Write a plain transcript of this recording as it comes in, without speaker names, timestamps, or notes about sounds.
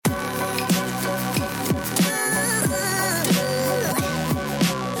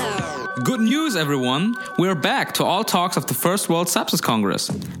Cheers, everyone! We're back to all talks of the First World Sepsis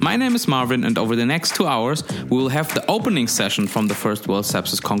Congress. My name is Marvin, and over the next 2 hours, we will have the opening session from the First World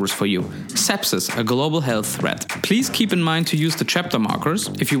Sepsis Congress for you. Sepsis, a global health threat. Please keep in mind to use the chapter markers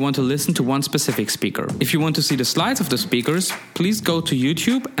if you want to listen to one specific speaker. If you want to see the slides of the speakers, please go to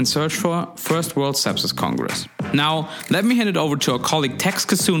YouTube and search for First World Sepsis Congress. Now, let me hand it over to our colleague Tex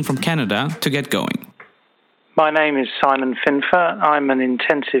Kassoon from Canada to get going. My name is Simon Finfer. I'm an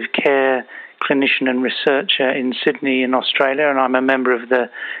intensive care clinician and researcher in Sydney in Australia, and I'm a member of the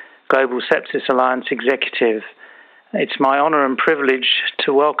Global Sepsis Alliance Executive. It's my honour and privilege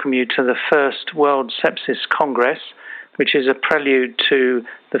to welcome you to the First World Sepsis Congress, which is a prelude to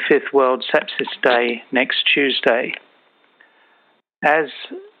the 5th World Sepsis Day next Tuesday. As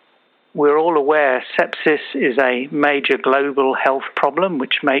we're all aware, sepsis is a major global health problem,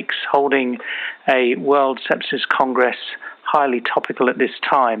 which makes holding a World Sepsis Congress highly topical at this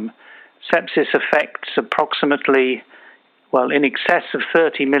time. Sepsis affects approximately, in excess of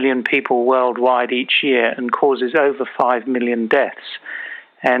 30 million people worldwide each year and causes over 5 million deaths.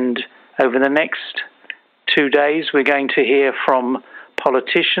 And over the next 2 days, we're going to hear from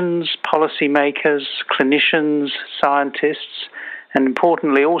politicians, policymakers, clinicians, scientists, and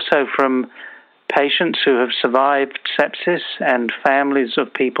importantly also from patients who have survived sepsis and families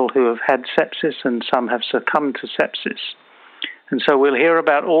of people who have had sepsis, and some have succumbed to sepsis. And so we'll hear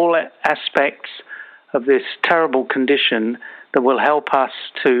about all aspects of this terrible condition that will help us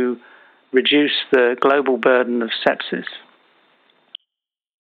to reduce the global burden of sepsis.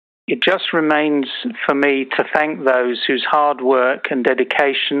 It just remains for me to thank those whose hard work and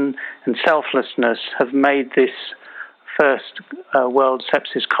dedication and selflessness have made this First World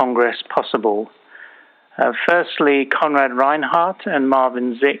Sepsis Congress possible. Firstly, Konrad Reinhardt and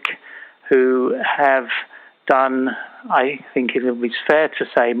Marvin Zick, who have done, I think it would be fair to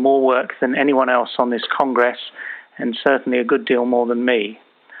say, more work than anyone else on this Congress, and certainly a good deal more than me.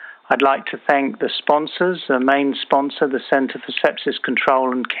 I'd like to thank the sponsors, the main sponsor, the Center for Sepsis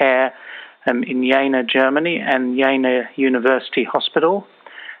Control and Care in Jena, Germany, and Jena University Hospital,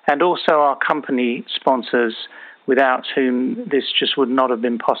 and also our company sponsors, without whom this just would not have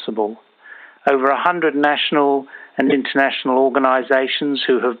been possible. Over 100 national and international organizations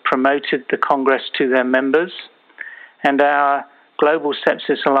who have promoted the Congress to their members, and our Global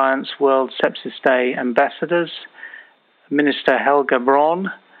Sepsis Alliance World Sepsis Day ambassadors, Minister Helge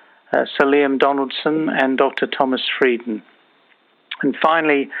Braun, Sir Liam Donaldson, and Dr. Thomas Frieden. And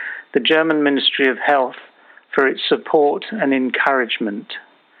finally, the German Ministry of Health for its support and encouragement.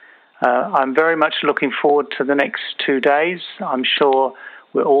 I'm very much looking forward to the next 2 days. I'm sure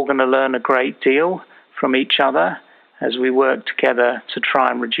we're all going to learn a great deal from each other as we work together to try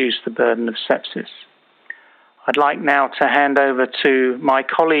and reduce the burden of sepsis. I'd like now to hand over to my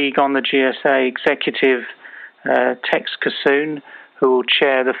colleague on the GSA executive, Tex Kassoon, who will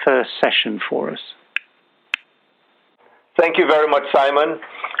chair the first session for us. Thank you very much, Simon.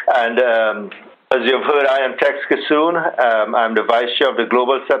 And as you've heard, I am Tex Kassoon. I'm the Vice Chair of the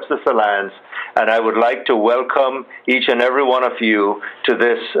Global Sepsis Alliance, and I would like to welcome each and every one of you to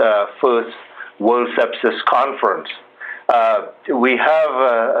this First World Sepsis Conference. We have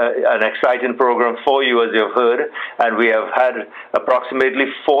an exciting program for you, as you've heard, and we have had approximately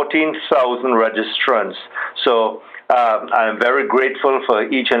 14,000 registrants. So I'm very grateful for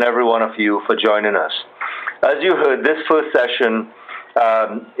each and every one of you for joining us. As you heard, this first session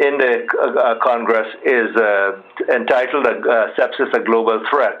in the Congress is entitled Sepsis, a Global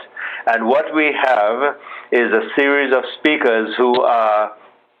Threat. And what we have is a series of speakers who are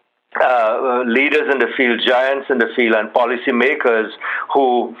leaders in the field, giants in the field, and policymakers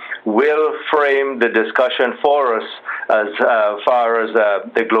who will frame the discussion for us as far as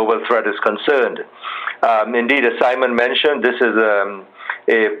the global threat is concerned. Indeed, as Simon mentioned, this is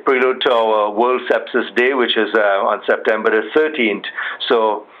a prelude to our World Sepsis Day, which is on September the 13th.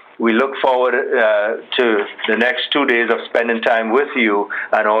 So we look forward to the next 2 days of spending time with you,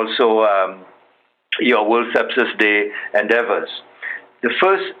 and also your World Sepsis Day endeavors. The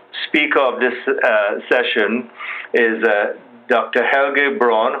first speaker of this session is Dr. Helge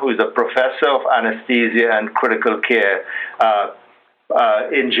Braun, who is a professor of anesthesia and critical care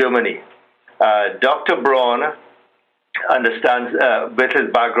in Germany. Dr. Braun understands, with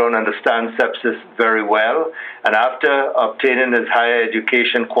his background, understands sepsis very well, and after obtaining his higher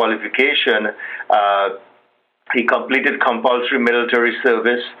education qualification, he completed compulsory military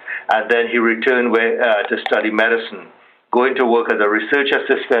service, and then he returned to study medicine, going to work as a research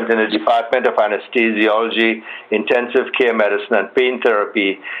assistant in the Department of Anesthesiology, Intensive Care Medicine, and Pain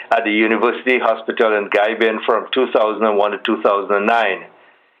Therapy at the University Hospital in Guyben from 2001 to 2009.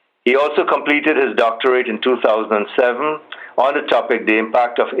 He also completed his doctorate in 2007 on the topic, the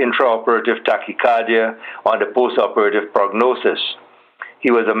impact of intraoperative tachycardia on the postoperative prognosis.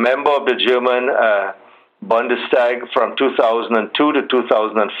 He was a member of the German Bundestag from 2002 to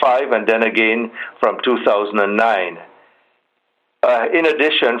 2005, and then again from 2009. In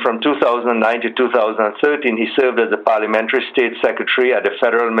addition, from 2009 to 2013, he served as the Parliamentary State Secretary at the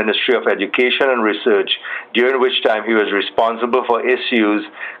Federal Ministry of Education and Research, during which time he was responsible for issues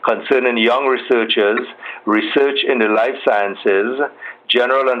concerning young researchers, research in the life sciences,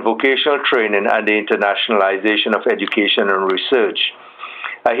 general and vocational training, and the internationalization of education and research.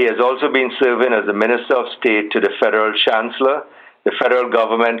 He has also been serving as the Minister of State to the Federal Chancellor, the Federal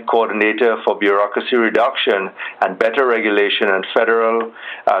Government Coordinator for Bureaucracy Reduction and Better Regulation, and Federal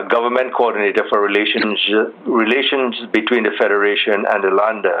Government Coordinator for Relations between the Federation and the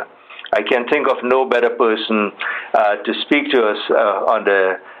Länder. I can think of no better person to speak to us on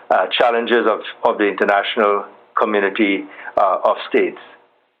the challenges of the international community of states.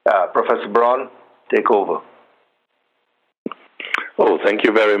 Professor Braun, take over. Oh, thank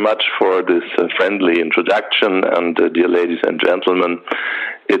you very much for this friendly introduction, and dear ladies and gentlemen,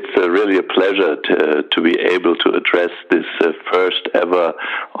 it's really a pleasure to be able to address this first ever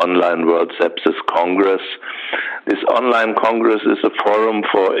online World Sepsis Congress. This online Congress is a forum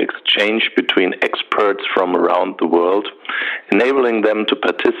for exchange between experts from around the world, enabling them to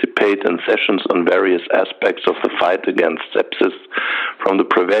participate in sessions on various aspects of the fight against sepsis, from the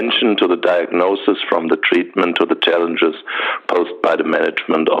prevention to the diagnosis, from the treatment to the challenges posed by the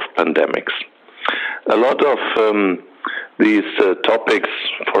management of pandemics. A lot of these topics,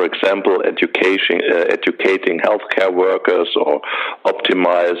 for example, educating healthcare workers or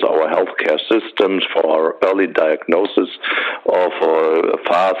optimize our healthcare systems for our early diagnosis or for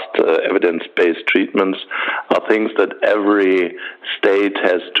fast evidence-based treatments, are things that every state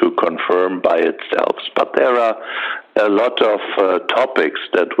has to confirm by itself. But there are a lot of topics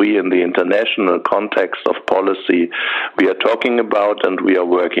that we in the international context of policy we are talking about and we are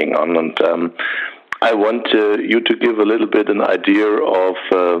working on. And I want you to give a little bit an idea of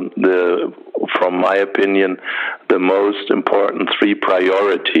from my opinion, the most important three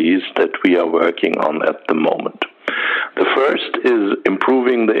priorities that we are working on at the moment. The first is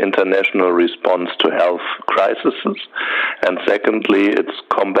improving the international response to health crises, and secondly, it's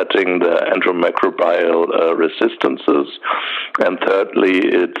combating the antimicrobial resistances, and thirdly,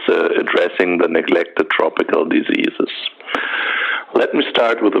 it's addressing the neglected tropical diseases. Let me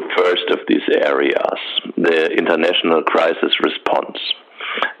start with the first of these areas, the international crisis response.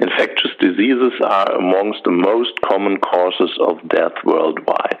 Infectious diseases are amongst the most common causes of death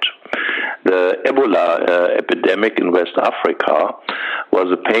worldwide. The Ebola epidemic in West Africa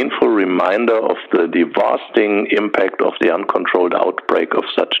was a painful reminder of the devastating impact of the uncontrolled outbreak of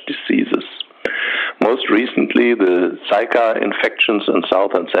such diseases. Most recently, the Zika infections in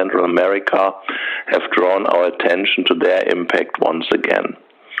South and Central America have drawn our attention to their impact once again.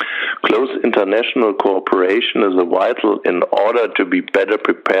 Close international cooperation is vital in order to be better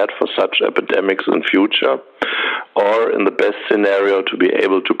prepared for such epidemics in future, or in the best scenario, to be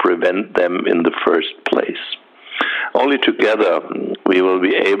able to prevent them in the first place. Only together we will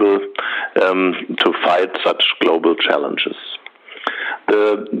be able to fight such global challenges.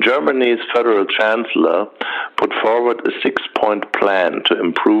 Germany's federal chancellor put forward a 6-point plan to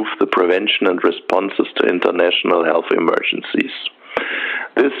improve the prevention and responses to international health emergencies.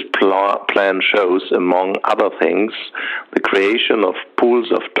 This plan shows, among other things, the creation of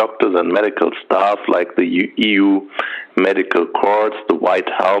pools of doctors and medical staff like the EU medical corps, the white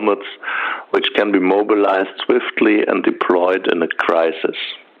helmets, which can be mobilized swiftly and deployed in a crisis.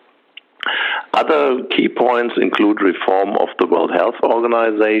 Other key points include reform of the World Health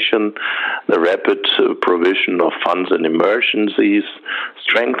Organization, the rapid provision of funds in emergencies,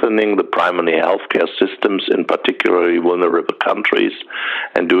 strengthening the primary healthcare systems in particularly vulnerable countries,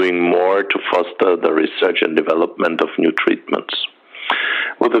 and doing more to foster the research and development of new treatments.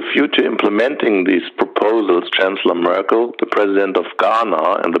 With a view to implementing these proposals, Chancellor Merkel, the President of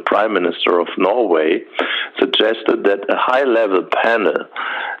Ghana, and the Prime Minister of Norway suggested that a high-level panel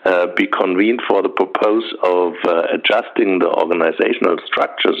be convened for the purpose of adjusting the organizational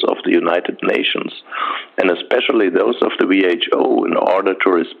structures of the United Nations, and especially those of the WHO, in order to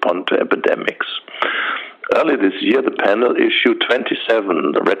respond to epidemics. Early this year, the panel issued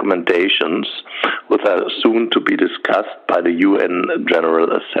 27 recommendations, which are soon to be discussed by the UN General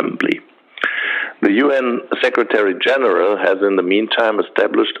Assembly. The UN Secretary General has in the meantime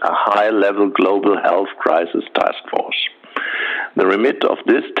established a high-level global health crisis task force. The remit of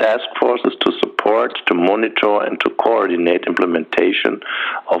this task force is to support, to monitor, and to coordinate implementation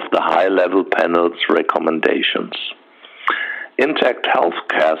of the high-level panel's recommendations. Intact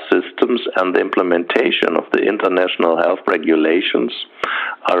healthcare systems and the implementation of the international health regulations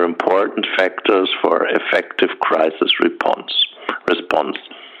are important factors for effective crisis response.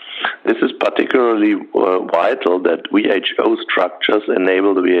 This is particularly vital that WHO structures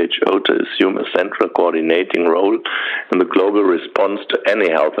enable the WHO to assume a central coordinating role in the global response to any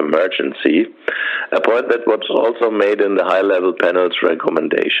health emergency, a point that was also made in the high-level panel's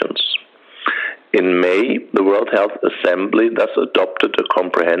recommendations. In May, the World Health Assembly thus adopted a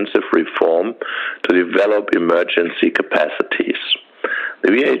comprehensive reform to develop emergency capacities.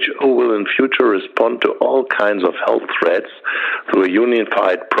 The WHO will in future respond to all kinds of health threats through a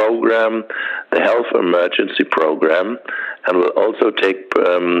unified program, the Health Emergency Program, and will also take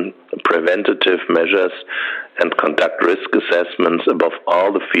preventative measures and conduct risk assessments above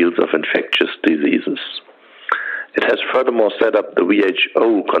all the fields of infectious diseases. It has furthermore set up the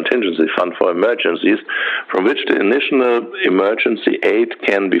WHO Contingency Fund for Emergencies, from which the initial emergency aid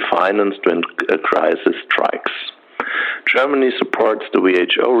can be financed when a crisis strikes. Germany supports the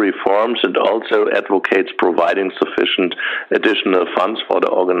WHO reforms and also advocates providing sufficient additional funds for the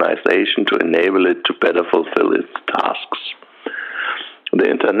organization to enable it to better fulfill its tasks. The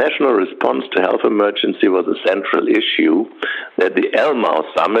international response to health emergency was a central issue at the Elmau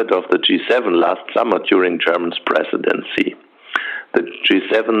summit of the G7 last summer during Germany's presidency. The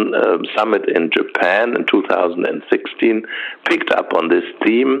G7 summit in Japan in 2016 picked up on this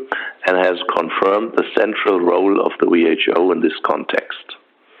theme and has confirmed the central role of the WHO in this context.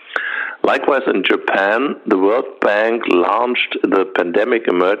 Likewise, in Japan, the World Bank launched the Pandemic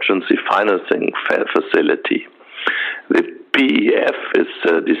Emergency Financing Facility. The PEF is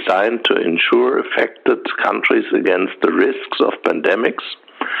designed to ensure affected countries against the risks of pandemics,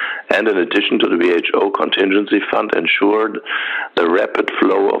 and in addition to the WHO Contingency Fund, ensured the rapid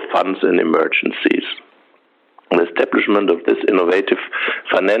flow of funds in emergencies. The establishment of this innovative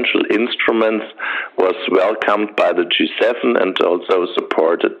financial instrument was welcomed by the G7 and also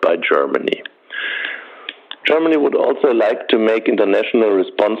supported by Germany. Germany would also like to make international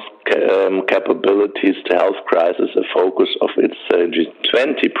response capabilities to health crisis a focus of its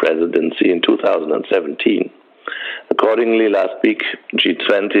G20 presidency in 2017. Accordingly, last week,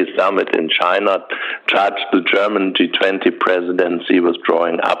 G20 summit in China charged the German G20 presidency with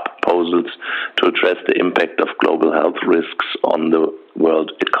drawing up proposals to address the impact of global health risks on the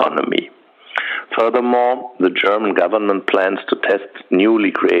world economy. Furthermore, the German government plans to test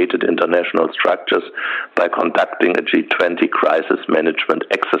newly created international structures by conducting a G20 crisis management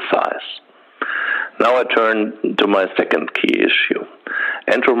exercise. Now I turn to my second key issue,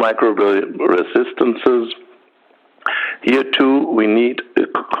 antimicrobial resistances. Here too, we need a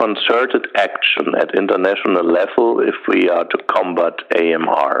concerted action at international level if we are to combat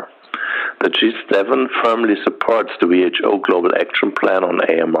AMR. The G7 firmly supports the WHO Global Action Plan on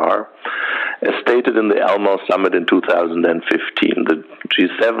AMR, as stated in the Elmau Summit in 2015. The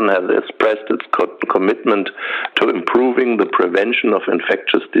G7 has expressed its commitment to improving the prevention of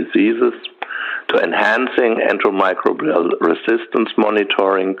infectious diseases, to enhancing antimicrobial resistance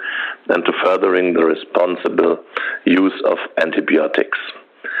monitoring, and to furthering the responsible use of antibiotics.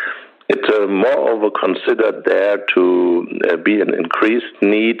 It moreover considered there to be an increased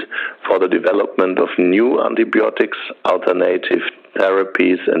need for the development of new antibiotics, alternative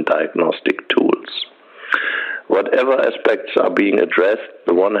therapies, and diagnostic tools. Whatever aspects are being addressed,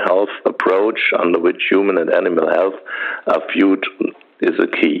 the One Health approach under which human and animal health are viewed is a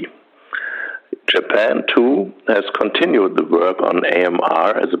key. Japan, too, has continued the work on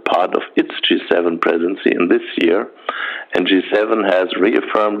AMR as a part of its G7 presidency in this year, and G7 has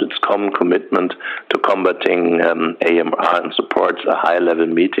reaffirmed its common commitment to combating AMR and supports a high-level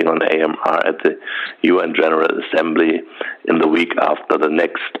meeting on AMR at the UN General Assembly in the week after the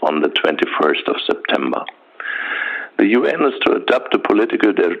next, on the 21st of September. The UN is to adopt a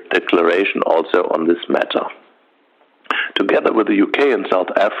political declaration also on this matter. Together with the UK and South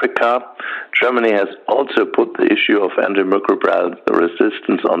Africa, Germany has also put the issue of antimicrobial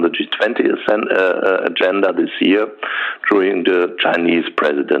resistance on the G20 agenda this year during the Chinese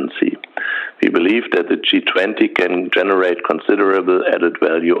presidency. We believe that the G20 can generate considerable added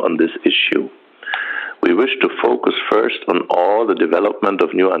value on this issue. We wish to focus first on all the development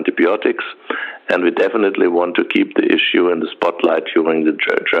of new antibiotics, and we definitely want to keep the issue in the spotlight during the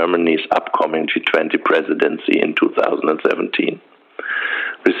Germany's upcoming G20 presidency in 2017.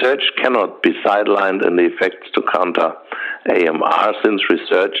 Research cannot be sidelined in the effects to counter AMR, since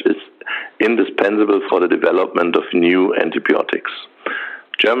research is indispensable for the development of new antibiotics.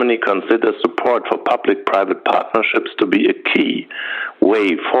 Germany considers support for public-private partnerships to be a key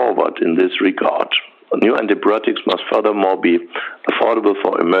way forward in this regard. New antibiotics must furthermore be affordable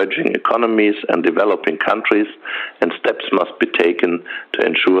for emerging economies and developing countries, and steps must be taken to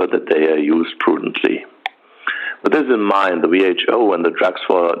ensure that they are used prudently. With this in mind, the WHO and the Drugs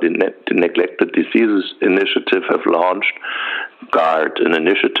for the Neglected Diseases Initiative have launched GUARD, an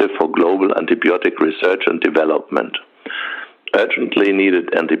initiative for global antibiotic research and development. Urgently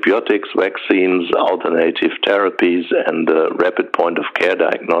needed antibiotics, vaccines, alternative therapies, and rapid point-of-care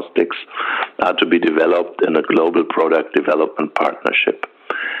diagnostics are to be developed in a global product development partnership.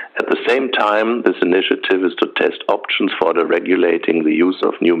 At the same time, this initiative is to test options for regulating the use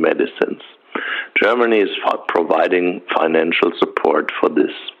of new medicines. Germany is providing financial support for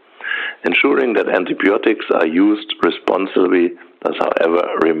this. Ensuring that antibiotics are used responsibly does,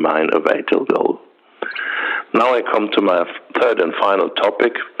 however, remain a vital goal. Now I come to my third and final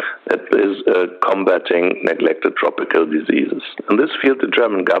topic, that is combating neglected tropical diseases. In this field, the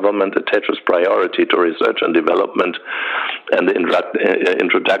German government attaches priority to research and development and the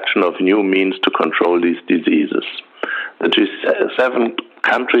introduction of new means to control these diseases. The G7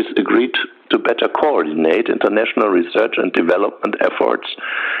 countries agreed to better coordinate international research and development efforts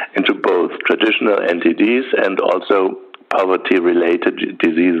into both traditional NTDs and also poverty-related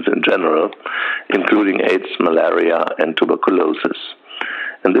diseases in general, including AIDS, malaria, and tuberculosis.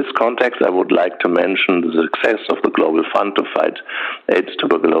 In this context, I would like to mention the success of the Global Fund to fight AIDS,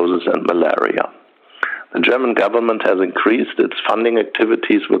 tuberculosis, and malaria. The German government has increased its funding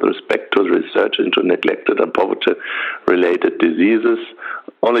activities with respect to research into neglected and poverty-related diseases.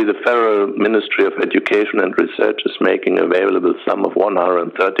 Only the Federal Ministry of Education and Research is making available a sum of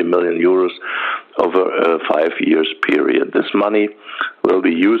 130 million euros over a 5 years period. This money will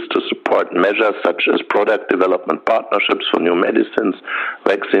be used to support measures such as product development partnerships for new medicines,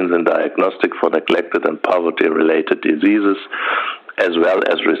 vaccines, and diagnostic for neglected and poverty-related diseases, as well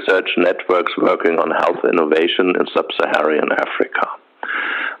as research networks working on health innovation in sub-Saharan Africa.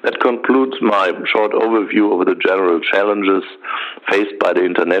 That concludes my short overview of the general challenges faced by the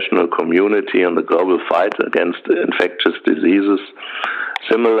international community in the global fight against infectious diseases.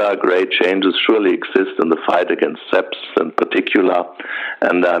 Similar great changes surely exist in the fight against sepsis in particular,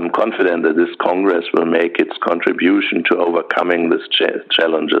 and I'm confident that this Congress will make its contribution to overcoming these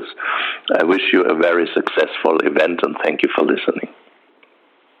challenges. I wish you a very successful event, and thank you for listening.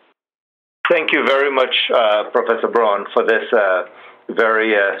 Thank you very much, Professor Braun, for this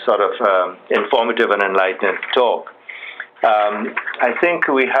very informative and enlightening talk. I think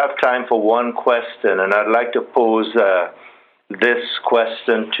we have time for one question, and I'd like to pose this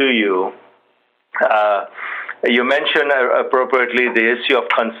question to you. You mentioned appropriately the issue of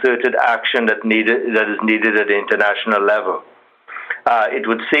concerted action that is needed at the international level. It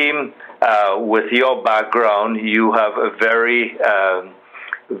would seem, with your background, you have a very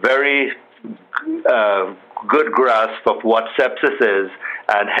good grasp of what sepsis is,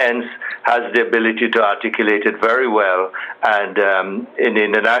 and hence has the ability to articulate it very well, and in the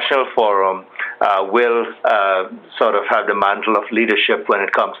international forum will sort of have the mantle of leadership when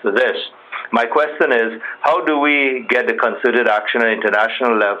it comes to this. My question is, how do we get the concerted action at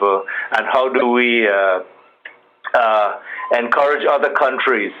international level, and how do we encourage other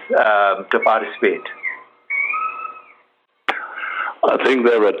countries to participate? I think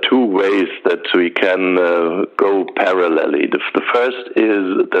there are two ways that we can go parallelly. The first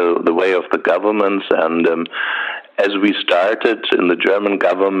is the way of the governments, and as we started in the German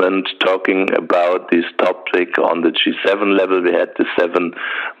government talking about this topic on the G7 level, we had the 7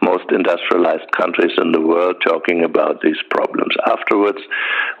 most industrialized countries in the world talking about these problems. Afterwards,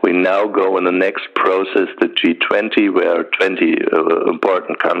 we now go in the next process, the G20, where 20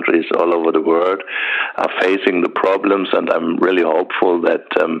 important countries all over the world are facing the problems, and I'm really hopeful that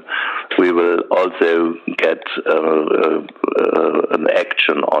we will also get an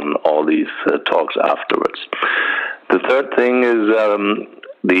action on all these talks afterwards. The third thing is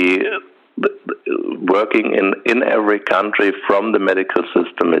working in every country from the medical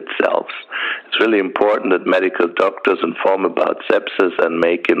system itself. It's really important that medical doctors inform about sepsis and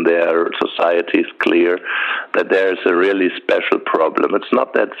make in their societies clear that there is a really special problem. It's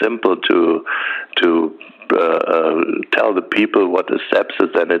not that simple to tell the people what is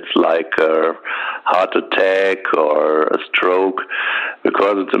sepsis and it's like a heart attack or a stroke,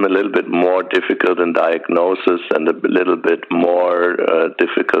 because it's a little bit more difficult in diagnosis and a little bit more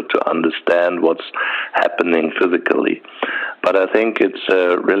difficult to understand what's happening physically. But I think it's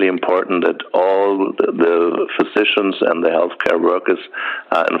really important that all the physicians and the healthcare workers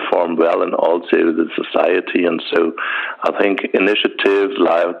are informed well, and also the society. And so I think initiatives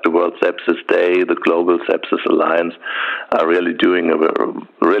like the World Sepsis Day, the Global Sepsis Alliance, are really doing a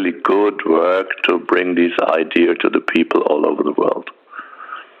really good work to bring these ideas to the people all over the world.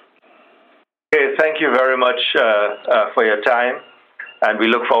 Okay, thank you very much for your time, and we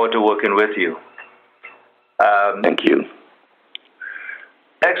look forward to working with you. Thank you.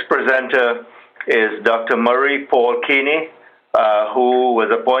 Next presenter is Dr. Murray Paul Keeney, who was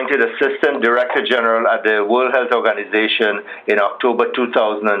appointed Assistant Director General at the World Health Organization in October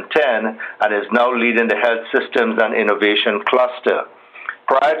 2010 and is now leading the Health Systems and Innovation Cluster.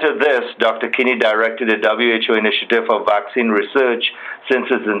 Prior to this, Dr. Keeney directed the WHO Initiative for Vaccine Research since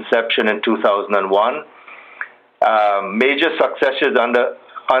its inception in 2001. Major successes under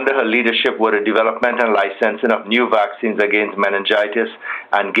her leadership were the development and licensing of new vaccines against meningitis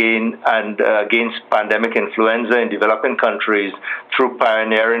and against pandemic influenza in developing countries through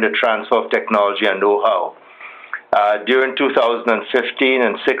pioneering the transfer of technology and know-how. During 2015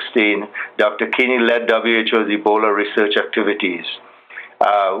 and 16, Dr. Keeney led WHO's Ebola research activities.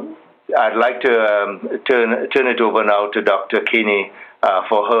 I'd like to turn it over now to Dr. Keeney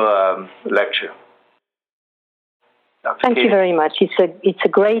for her lecture. Thank you very much. It's a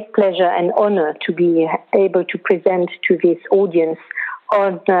great pleasure and honor to be able to present to this audience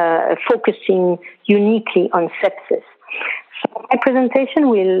on focusing uniquely on sepsis. So my presentation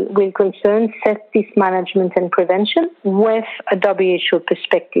will concern sepsis management and prevention with a WHO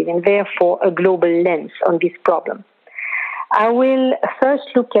perspective and therefore a global lens on this problem. I will first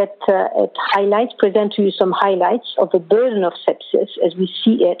look at highlights, present to you some highlights of the burden of sepsis as we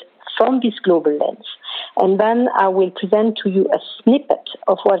see it from this global lens. And then I will present to you a snippet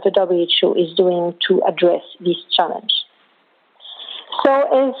of what the WHO is doing to address this challenge. So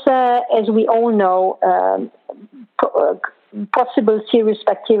as we all know, possible serious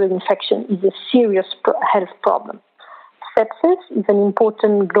bacterial infection is a serious health problem. Sepsis is an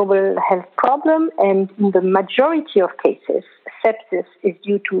important global health problem, and in the majority of cases, sepsis is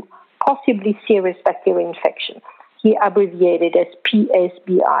due to possibly serious bacterial infection, here abbreviated as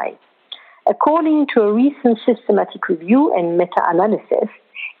PSBI. According to a recent systematic review and meta-analysis,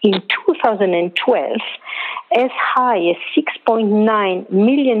 in 2012, as high as 6.9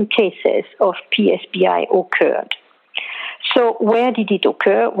 million cases of PSBI occurred. So where did it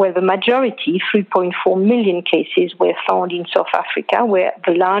occur? Well, the majority, 3.4 million cases, were found in South Africa, where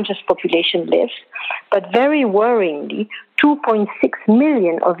the largest population lives. But very worryingly, 2.6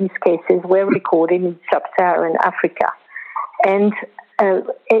 million of these cases were recorded in sub-Saharan Africa and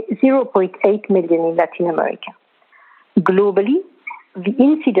 0.8 million in Latin America. Globally, the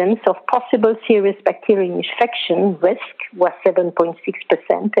incidence of possible serious bacterial infection risk was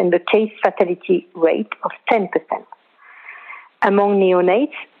 7.6% and the case fatality rate of 10%. Among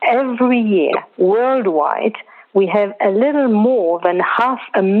neonates, every year worldwide, we have a little more than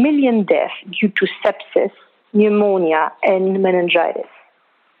 500,000 deaths due to sepsis, pneumonia, and meningitis.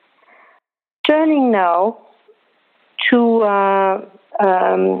 Turning now to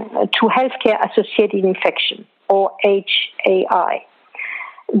healthcare-associated infection, or HAI.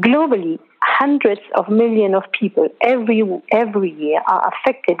 Globally, hundreds of millions of people every year are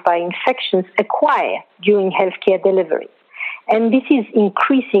affected by infections acquired during healthcare delivery. And this is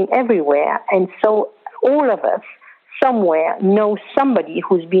increasing everywhere, and so all of us somewhere know somebody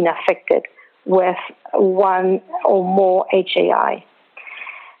who's been affected with one or more HAI.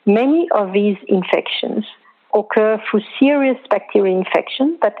 Many of these infections occur through serious bacterial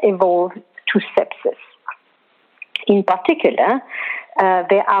infection that evolve to sepsis. In particular,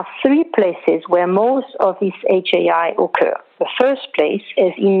 there are three places where most of these HAI occur. The first place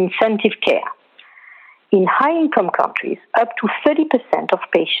is in intensive care. In high-income countries, up to 30% of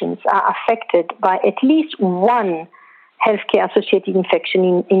patients are affected by at least one healthcare-associated infection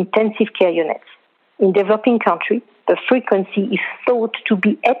in intensive care units. In developing countries, the frequency is thought to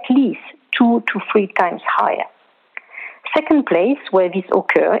be at least 2 to 3 times higher. Second place where this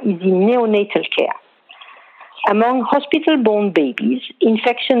occurs is in neonatal care. Among hospital-born babies,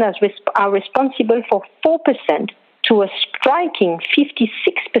 infections are responsible for 4% to a striking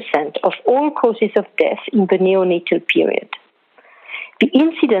 56% of all causes of death in the neonatal period. The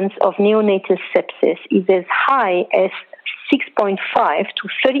incidence of neonatal sepsis is as high as 6.5 to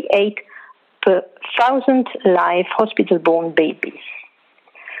 38 per 1,000 live hospital-born babies.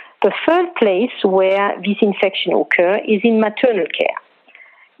 The third place where this infection occurs is in maternal care.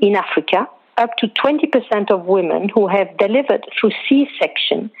 In Africa, up to 20% of women who have delivered through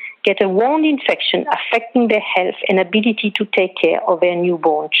C-section get a wound infection affecting their health and ability to take care of their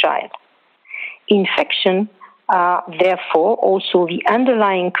newborn child. Infection are therefore also the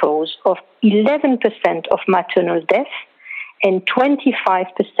underlying cause of 11% of maternal death and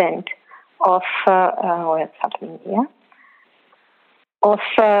 25% of what's happening here of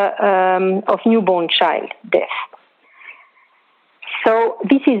newborn child death. So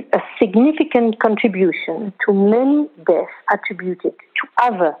this is a significant contribution to many deaths attributed to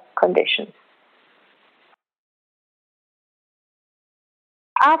other conditions.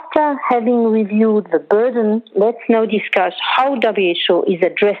 After having reviewed the burden, let's now discuss how WHO is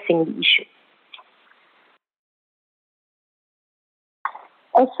addressing the issue.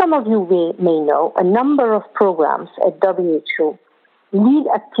 As some of you may know, a number of programs at WHO lead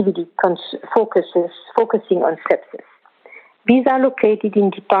activity focusing on sepsis. These are located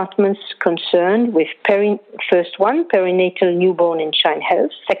in departments concerned with first one, perinatal, newborn and child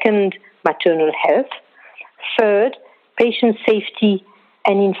health, second, maternal health, third, patient safety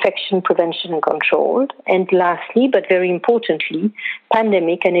and infection prevention and control, and lastly, but very importantly,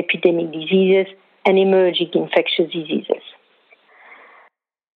 pandemic and epidemic diseases and emerging infectious diseases.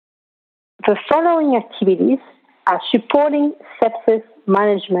 The following activities are supporting sepsis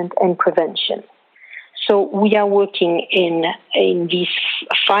management and prevention. So we are working in these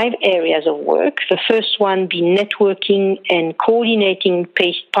 5 areas of work. The first one being networking and coordinating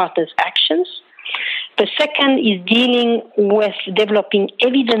partners' actions. The second is dealing with developing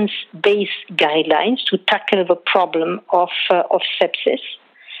evidence-based guidelines to tackle the problem of sepsis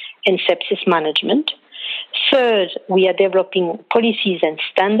and sepsis management. Third, we are developing policies and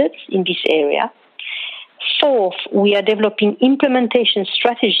standards in this area. Fourth, we are developing implementation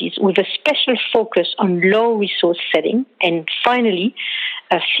strategies with a special focus on low-resource setting. And finally,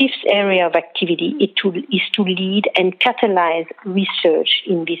 a 5th area of activity is to lead and catalyze research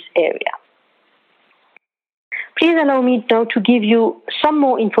in this area. Please allow me now to give you some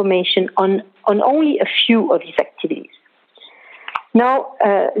more information on only a few of these activities. Now,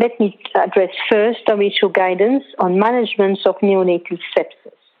 let me address first WHO guidance on management of neonatal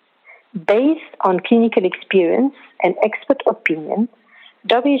sepsis. Based on clinical experience and expert opinion,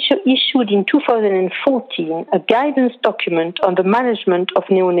 WHO issued in 2014 a guidance document on the management of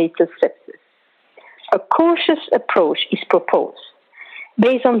neonatal sepsis. A cautious approach is proposed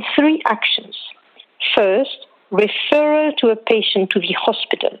based on 3 actions. First, referral to a patient to the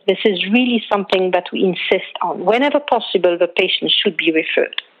hospital. This is really something that we insist on. Whenever possible, the patient should be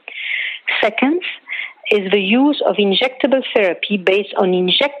referred. Second, is the use of injectable therapy based on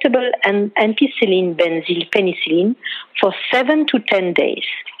injectable and ampicillin benzyl penicillin for 7 to 10 days.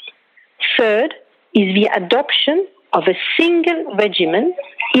 Third is the adoption of a single regimen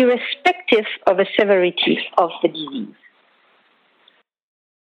irrespective of the severity of the disease.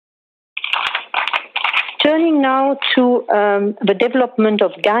 Turning now to the development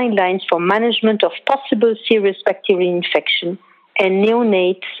of guidelines for management of possible serious bacterial infection in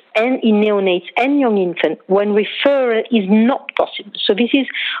neonates and young infants when referral is not possible. So this is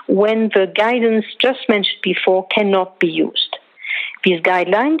when the guidance just mentioned before cannot be used. These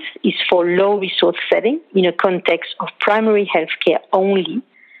guidelines is for low resource setting in a context of primary health care only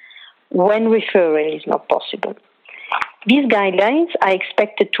when referral is not possible. These guidelines are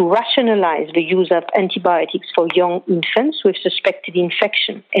expected to rationalize the use of antibiotics for young infants with suspected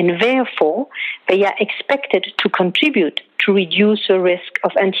infection, and therefore they are expected to contribute to reduce the risk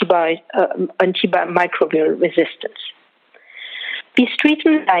of antimicrobial resistance. These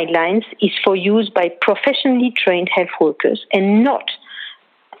treatment guidelines is for use by professionally trained health workers and not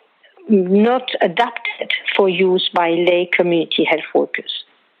adapted for use by lay community health workers.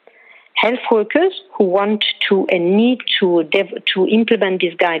 Health workers who want to and need to implement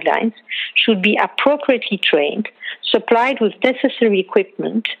these guidelines should be appropriately trained, supplied with necessary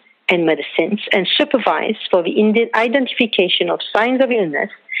equipment and medicines, and supervised for the identification of signs of illness,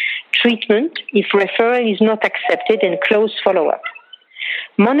 treatment if referral is not accepted, and close follow-up.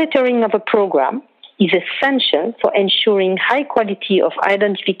 Monitoring of a program is essential for ensuring high quality of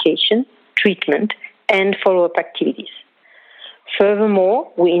identification, treatment, and follow-up activities.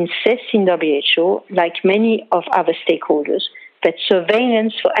 Furthermore, we insist in WHO, like many of other stakeholders, that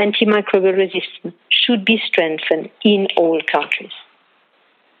surveillance for antimicrobial resistance should be strengthened in all countries.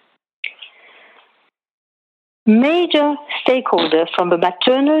 Major stakeholders from the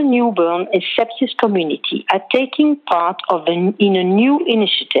maternal, newborn, and sepsis community are taking part in a new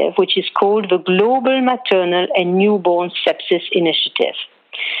initiative which is called the Global Maternal and Newborn Sepsis Initiative.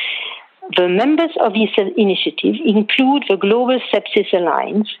 The members of this initiative include the Global Sepsis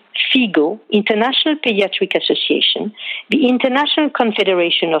Alliance, FIGO, International Pediatric Association, the International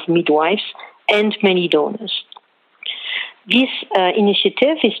Confederation of Midwives, and many donors. This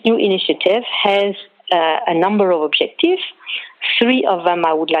new initiative, has a number of objectives. 3 of them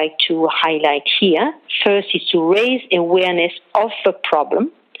I would like to highlight here. First is to raise awareness of the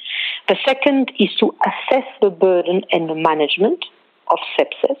problem. The second is to assess the burden and the management of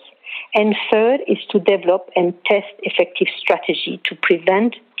sepsis. And third is to develop and test effective strategy to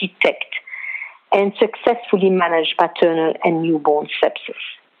prevent, detect, and successfully manage maternal and newborn sepsis.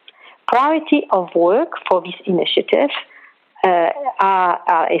 Priority of work for this initiative are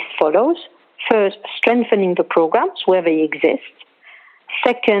as follows. First, strengthening the programs where they exist.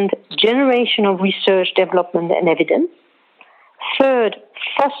 Second, generation of research, development, and evidence. Third,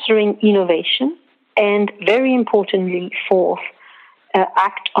 fostering innovation. And very importantly, fourth,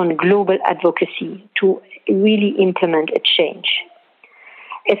 act on global advocacy to really implement a change.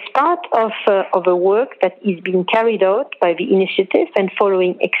 As part of the work that is being carried out by the initiative and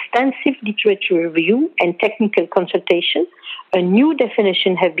following extensive literature review and technical consultation, a new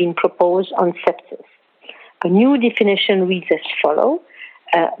definition has been proposed on sepsis. A new definition reads as follows.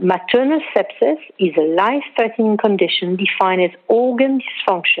 Maternal sepsis is a life-threatening condition defined as organ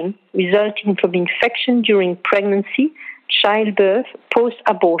dysfunction resulting from infection during pregnancy, childbirth,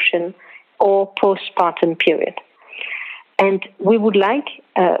 post-abortion, or postpartum period. And we would like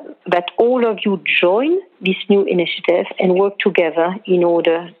that all of you join this new initiative and work together in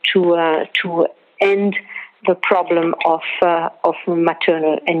order to end the problem of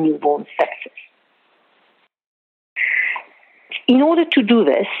maternal and newborn sepsis. In order to do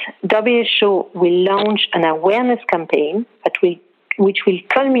this, WHO will launch an awareness campaign which will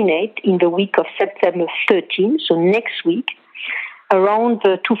culminate in the week of September 13, so next week, around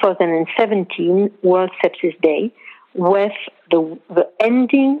the 2017 World Sepsis Day, with the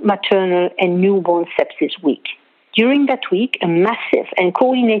Ending Maternal and Newborn Sepsis Week. During that week, a massive and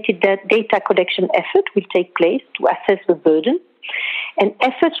coordinated data collection effort will take place to assess the burden, and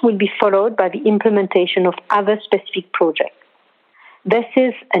efforts will be followed by the implementation of other specific projects. This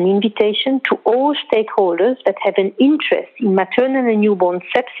is an invitation to all stakeholders that have an interest in maternal and newborn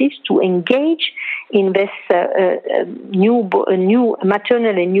sepsis to engage in this new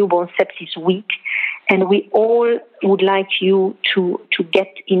maternal and newborn sepsis week. And we all would like you to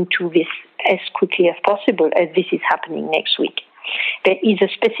get into this as quickly as possible, as this is happening next week. There is a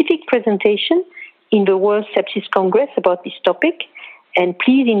specific presentation in the World Sepsis Congress about this topic, and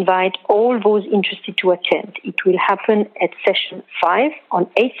please invite all those interested to attend. It will happen at session 5 on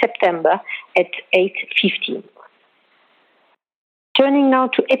 8 September at 8:15. Turning now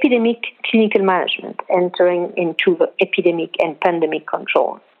to epidemic clinical management, entering into the epidemic and pandemic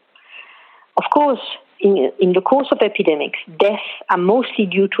control. Of course, in the course of epidemics, deaths are mostly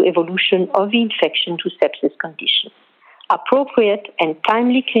due to evolution of the infection to sepsis condition. Appropriate and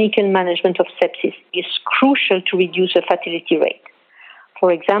timely clinical management of sepsis is crucial to reduce the fatality rate.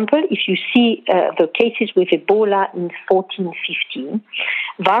 For example, if you see the cases with Ebola in 14-15,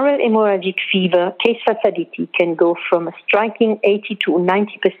 viral hemorrhagic fever case fatality can go from a striking 80 to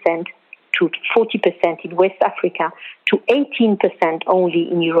 90% to 40% in West Africa to 18% only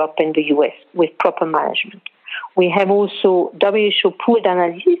in Europe and the US with proper management. We have also WHO pooled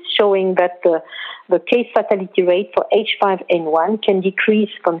analysis showing that the case fatality rate for H5N1 can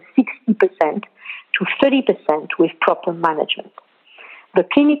decrease from 60% to 30% with proper management. The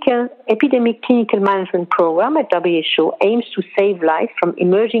epidemic clinical management program at WHO aims to save lives from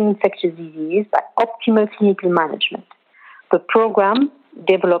emerging infectious diseases by optimal clinical management. The program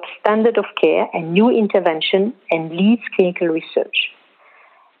develops standard of care and new intervention and leads clinical research.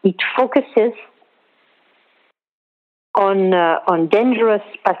 It focuses on dangerous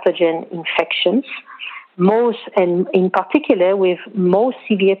pathogen infections, and in particular with most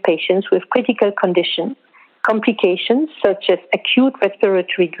severe patients with critical conditions, complications such as acute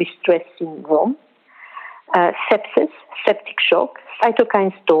respiratory distress syndrome, sepsis, septic shock,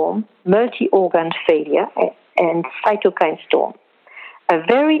 cytokine storm, multi-organ failure, and cytokine storm. A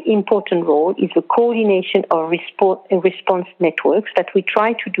very important role is the coordination of response networks that we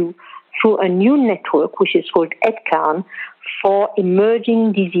try to do through a new network which is called EDCAN for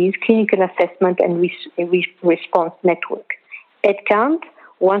Emerging Disease Clinical Assessment and Response Network. EDCAN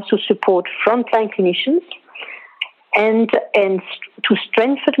wants to support frontline clinicians and to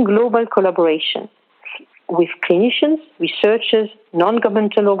strengthen global collaboration with clinicians, researchers,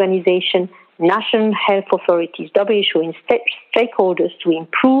 non-governmental organizations, national health authorities, WHO, and stakeholders to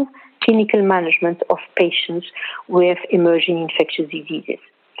improve clinical management of patients with emerging infectious diseases.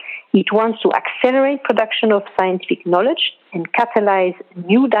 It wants to accelerate production of scientific knowledge and catalyze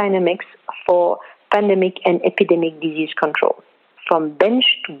new dynamics for pandemic and epidemic disease control, from bench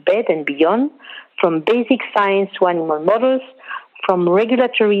to bed and beyond, from basic science to animal models, from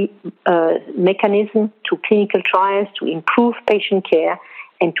regulatory mechanisms to clinical trials to improve patient care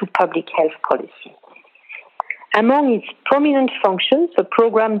and to public health policy. Among its prominent functions, the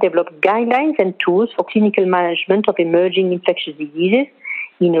program developed guidelines and tools for clinical management of emerging infectious diseases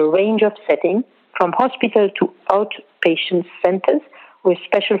in a range of settings, from hospital to outpatient centers, with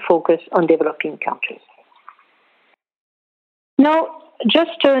special focus on developing countries. Now,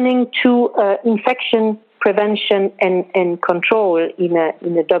 just turning to infection prevention and control in a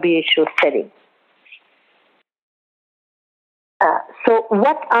WHO setting. So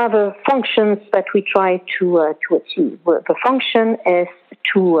what are the functions that we try to achieve? Well, the function is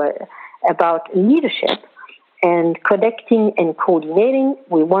about leadership and connecting and coordinating.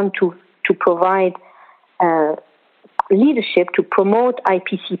 We want to provide leadership to promote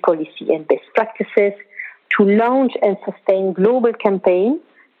IPC policy and best practices, to launch and sustain global campaigns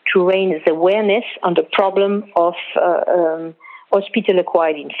to raise awareness on the problem of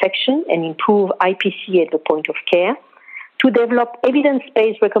hospital-acquired infection and improve IPC at the point of care, to develop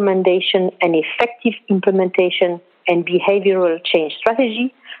evidence-based recommendation and effective implementation and behavioral change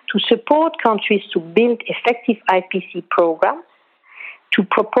strategy, to support countries to build effective IPC programs, to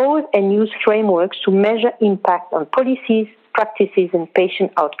propose and use frameworks to measure impact on policies, practices, and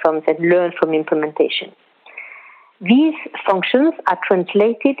patient outcomes and learn from implementation. These functions are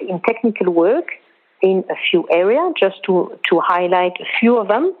translated in technical work in a few areas, just to highlight a few of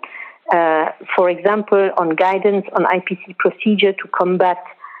them. For example, on guidance on IPC procedure to combat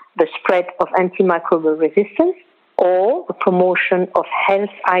the spread of antimicrobial resistance, or the promotion of health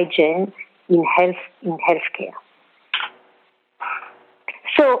hygiene in healthcare.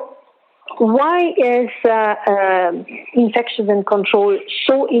 So, why is infection and control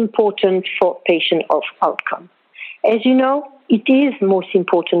so important for patient outcome? As you know, it is most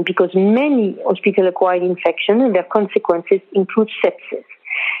important because many hospital-acquired infections and their consequences include sepsis,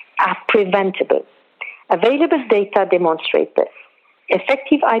 are preventable. Available data demonstrate this.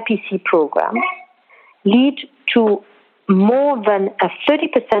 Effective IPC programs lead to more than a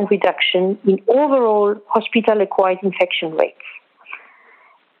 30% reduction in overall hospital-acquired infection rates.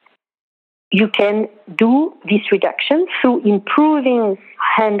 You can do this reduction through improving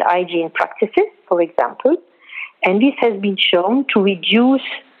hand hygiene practices, for example, and this has been shown to reduce,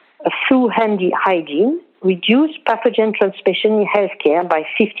 through hand hygiene, reduce pathogen transmission in healthcare by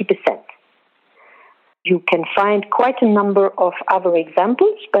 50%. You can find quite a number of other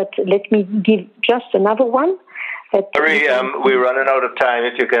examples, but let me give just another one. Sorry, we're running out of time.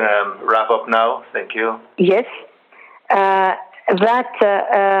 If you can wrap up now, thank you. Yes. It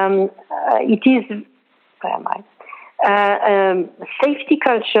is, where am I? Safety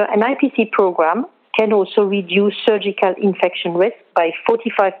culture and IPC program can also reduce surgical infection risk by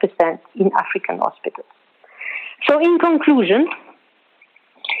 45% in African hospitals. So in conclusion,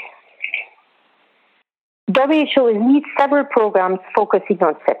 WHO leads several programs focusing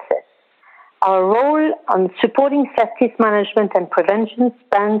on sepsis. Our role on supporting sepsis management and prevention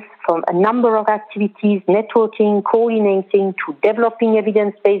spans from a number of activities, networking, coordinating, to developing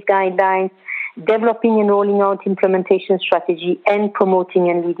evidence-based guidelines, developing and rolling out implementation strategy, and promoting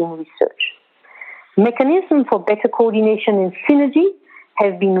and leading research. Mechanisms for better coordination and synergy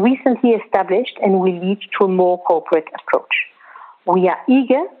have been recently established and will lead to a more corporate approach. We are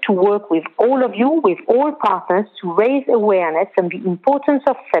eager to work with all of you, with all partners, to raise awareness on the importance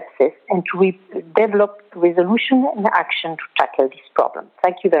of sepsis and to develop resolution and action to tackle this problem.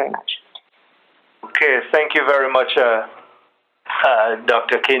 Thank you very much. Okay, thank you very much,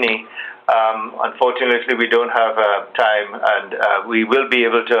 Dr. Kinney. Unfortunately, we don't have time, and we will be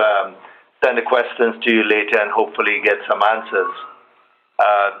able to send the questions to you later and hopefully get some answers.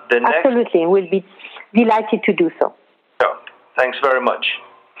 Absolutely, we'll be delighted to do so. So, thanks very much.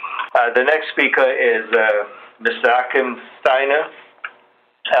 The next speaker is Mr. Achim Steiner.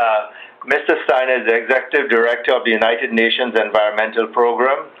 Mr. Steiner is the Executive Director of the United Nations Environmental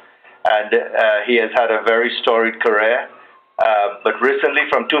Program, and he has had a very storied career. But recently,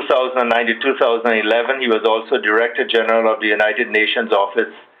 from 2009 to 2011, he was also Director General of the United Nations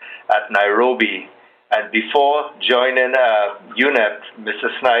Office at Nairobi. And before joining UNEP, Mr.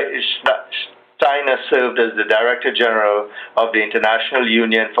 Steiner served as the Director General of the International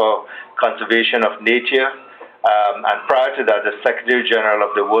Union for Conservation of Nature, and prior to that, the Secretary General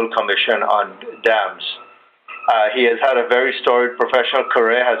of the World Commission on Dams. He has had a very storied professional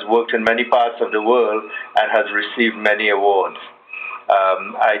career, has worked in many parts of the world, and has received many awards.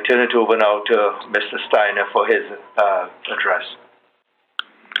 I turn it over now to Mr. Steiner for his address.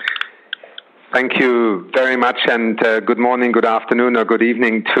 Thank you very much, and good morning, good afternoon, or good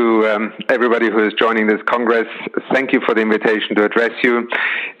evening to everybody who is joining this Congress. Thank you for the invitation to address you.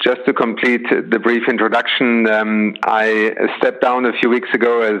 Just to complete the brief introduction, I stepped down a few weeks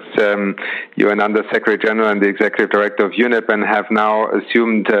ago as UN Under-Secretary General and the Executive Director of UNEP, and have now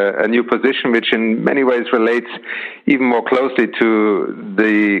assumed a new position which in many ways relates even more closely to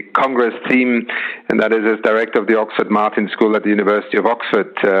the Congress theme, and that is as Director of the Oxford Martin School at the University of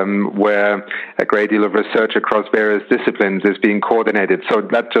Oxford, where a great deal of research across various disciplines is being coordinated. So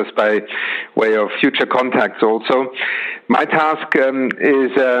that just by way of future contacts also. My task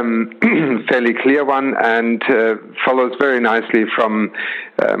is a fairly clear one and follows very nicely from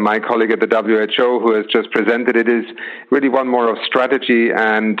my colleague at the WHO who has just presented. It is really one more of strategy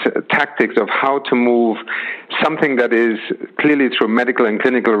and tactics of how to move something that is clearly through medical and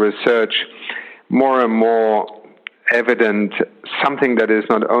clinical research more and more evident, something that is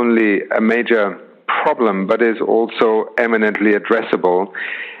not only a major problem, but is also eminently addressable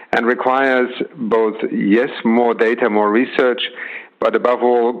and requires both, yes, more data, more research, but above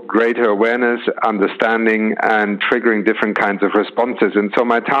all, greater awareness, understanding, and triggering different kinds of responses. And so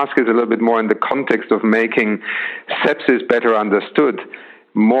my task is a little bit more in the context of making sepsis better understood,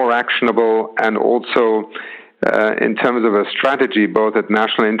 more actionable, and also in terms of a strategy, both at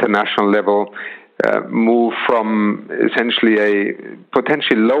national and international level, move from essentially a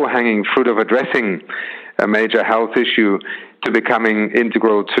potentially low-hanging fruit of addressing a major health issue to becoming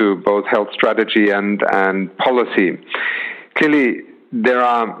integral to both health strategy and policy. Clearly, there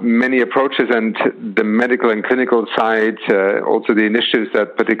are many approaches, and the medical and clinical side, also the initiatives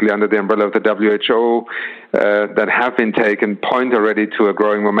that, particularly under the umbrella of the WHO, that have been taken, point already to a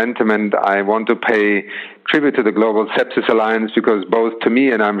growing momentum. And I want to pay tribute to the Global Sepsis Alliance, because both to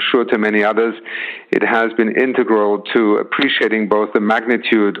me and I'm sure to many others, it has been integral to appreciating both the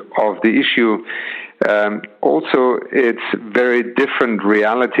magnitude of the issue, also its very different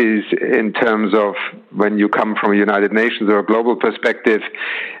realities in terms of when you come from a United Nations or a global perspective,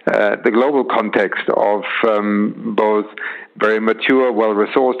 the global context of both very mature,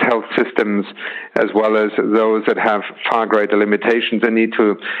 well-resourced health systems, as well as those that have far greater limitations and need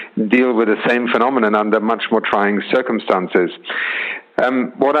to deal with the same phenomenon under much more trying circumstances.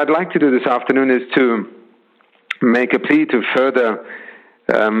 What I'd like to do this afternoon is to make a plea to further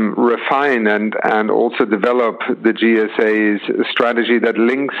refine and also develop the GSA's strategy that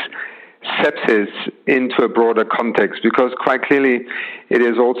links sepsis into a broader context, because quite clearly it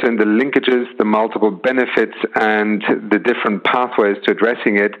is also in the linkages, the multiple benefits, and the different pathways to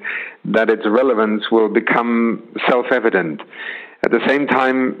addressing it that its relevance will become self-evident. At the same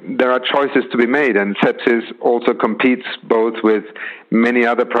time, there are choices to be made, and sepsis also competes both with many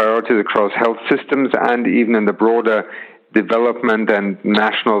other priorities across health systems and even in the broader development and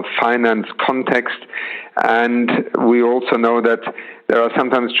national finance context. And we also know that there are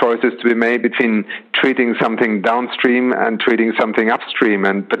sometimes choices to be made between treating something downstream and treating something upstream,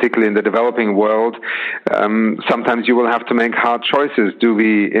 and particularly in the developing world, sometimes you will have to make hard choices. Do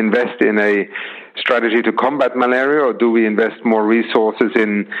we invest in a strategy to combat malaria, or do we invest more resources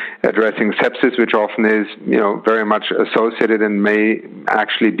in addressing sepsis, which often is, very much associated and may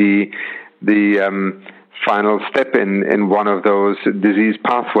actually be the final step in one of those disease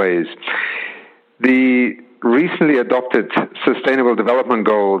pathways? The recently adopted Sustainable Development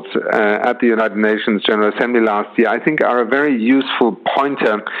Goals at the United Nations General Assembly last year, I think, are a very useful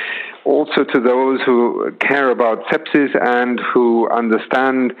pointer also to those who care about sepsis and who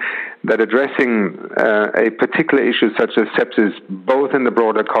understand that addressing a particular issue such as sepsis, both in the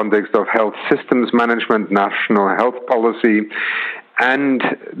broader context of health systems management, national health policy, and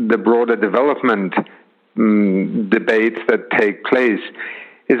the broader development debates that take place,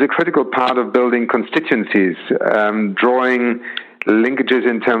 is a critical part of building constituencies, drawing linkages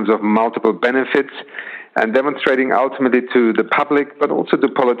in terms of multiple benefits, and demonstrating ultimately to the public, but also to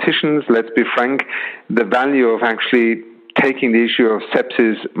politicians, let's be frank, the value of actually taking the issue of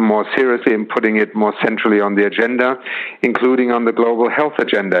sepsis more seriously and putting it more centrally on the agenda, including on the global health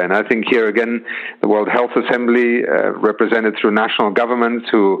agenda. And I think here again, the World Health Assembly, represented through national governments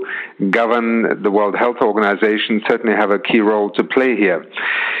who govern the World Health Organization, certainly have a key role to play here.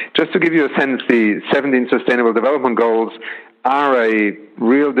 Just to give you a sense, the 17 Sustainable Development Goals are a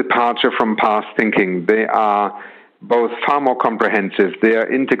real departure from past thinking. They are both far more comprehensive. They are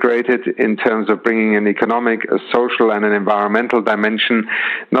integrated in terms of bringing an economic, a social, and an environmental dimension,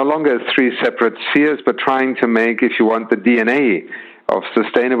 no longer as three separate spheres, but trying to make, if you want, the DNA of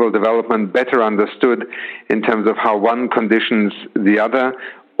sustainable development better understood in terms of how one conditions the other,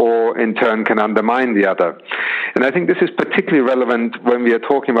 or in turn can undermine the other. And I think this is particularly relevant when we are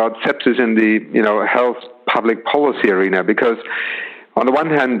talking about sepsis in the health public policy arena, because on the one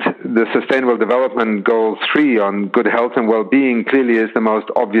hand, the Sustainable Development Goal 3 on good health and well-being clearly is the most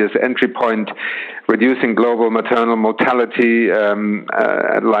obvious entry point, reducing global maternal mortality,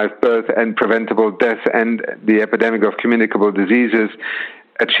 live birth and preventable death, and the epidemic of communicable diseases,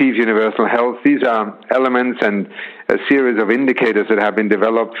 achieve universal health. These are elements and a series of indicators that have been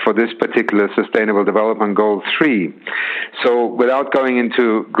developed for this particular Sustainable Development Goal 3. So without going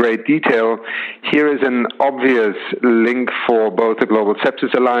into great detail, here is an obvious link for both the Global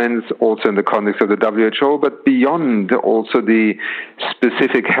Sepsis Alliance, also in the context of the WHO, but beyond also the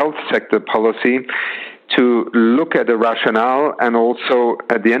specific health sector policy, to look at the rationale and also,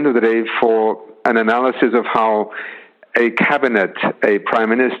 at the end of the day, for an analysis of how a cabinet, a prime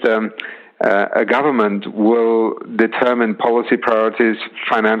minister, a government will determine policy priorities,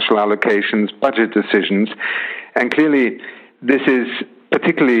 financial allocations, budget decisions. And clearly, this is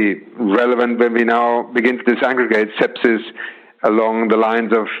particularly relevant when we now begin to disaggregate sepsis along the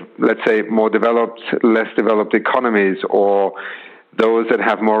lines of, let's say, more developed, less developed economies, or those that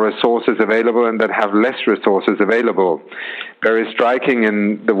have more resources available and that have less resources available. Very striking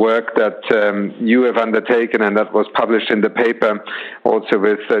in the work that you have undertaken, and that was published in the paper also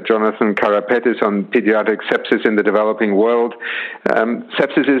with Jonathan Karapetis on pediatric sepsis in the developing world.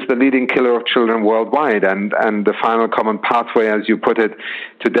 Sepsis is the leading killer of children worldwide, and the final common pathway, as you put it,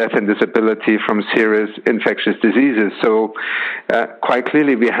 to death and disability from serious infectious diseases. So quite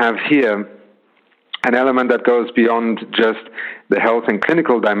clearly we have here an element that goes beyond just the health and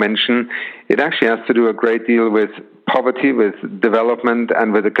clinical dimension. It actually has to do a great deal with poverty, with development,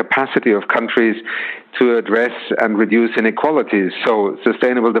 and with the capacity of countries to address and reduce inequalities. So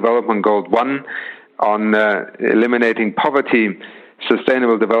Sustainable Development Goal 1 on eliminating poverty,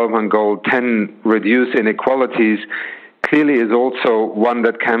 Sustainable Development Goal 10, reduce inequalities, clearly is also one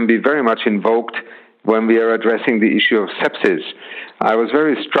that can be very much invoked when we are addressing the issue of sepsis. I was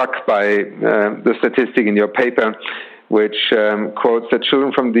very struck by the statistic in your paper, which quotes that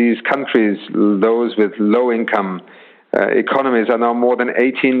children from these countries, those with low-income economies, are now more than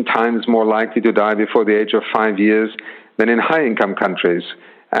 18 times more likely to die before the age of 5 years than in high-income countries.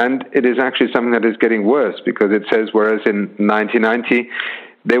 And it is actually something that is getting worse, because it says, whereas in 1990,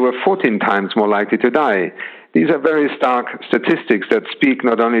 they were 14 times more likely to die. These are very stark statistics that speak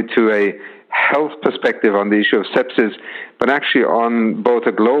not only to a health perspective on the issue of sepsis, but actually on both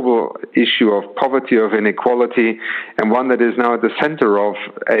a global issue of poverty, of inequality, and one that is now at the center of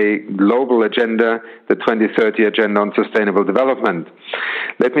a global agenda, the 2030 Agenda on Sustainable Development.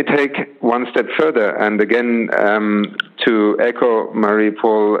 Let me take one step further, and again, to echo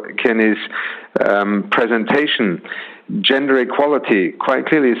Marie-Paule Kenny's presentation. Gender equality, quite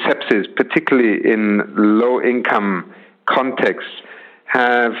clearly sepsis, particularly in low-income contexts,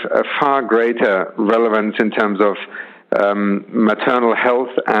 have a far greater relevance in terms of maternal health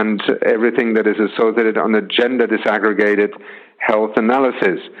and everything that is associated on a gender disaggregated health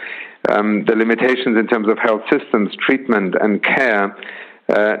analysis. The limitations in terms of health systems, treatment and care,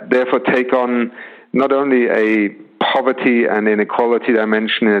 therefore take on not only a poverty and inequality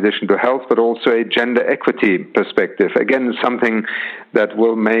dimension in addition to health, but also a gender equity perspective. Again, something that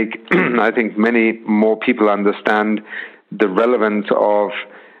will make, I think, many more people understand the relevance of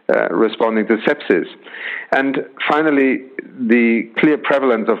responding to sepsis. And finally, the clear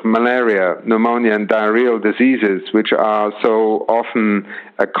prevalence of malaria, pneumonia, and diarrheal diseases, which are so often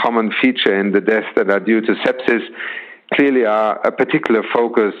a common feature in the deaths that are due to sepsis, clearly are a particular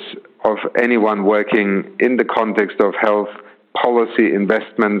focus of anyone working in the context of health policy,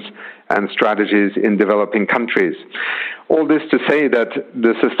 investments, and strategies in developing countries. All this to say that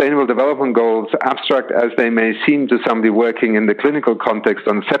the Sustainable Development Goals, abstract as they may seem to somebody working in the clinical context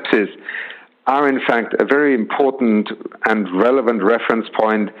on sepsis, are in fact a very important and relevant reference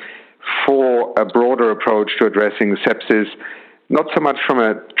point for a broader approach to addressing sepsis, not so much from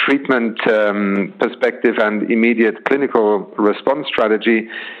a treatment perspective and immediate clinical response strategy,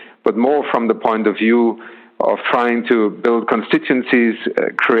 but more from the point of view of trying to build constituencies,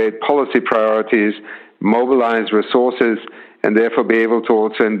 create policy priorities, mobilize resources, and therefore be able to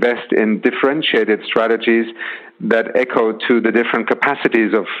also invest in differentiated strategies that echo to the different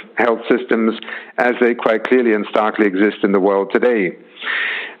capacities of health systems as they quite clearly and starkly exist in the world today.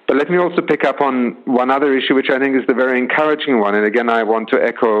 But let me also pick up on one other issue, which I think is the very encouraging one. And again, I want to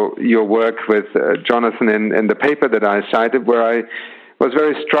echo your work with Jonathan in the paper that I cited, where I was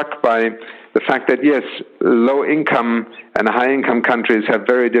very struck by the fact that, yes, low-income and high-income countries have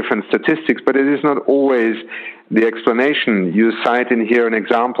very different statistics, but it is not always the explanation. You cite in here an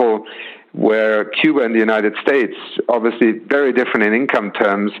example where Cuba and the United States, obviously very different in income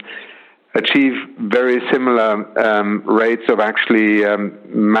terms, achieve very similar rates of actually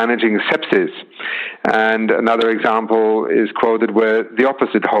managing sepsis. And another example is quoted where the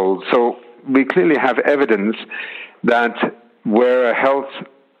opposite holds. So we clearly have evidence that where a health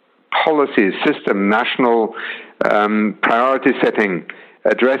policy system, national priority setting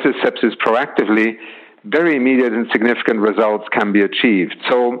addresses sepsis proactively, very immediate and significant results can be achieved.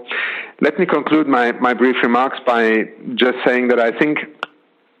 So let me conclude my brief remarks by just saying that I think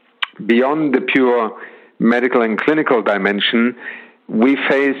beyond the pure medical and clinical dimension, we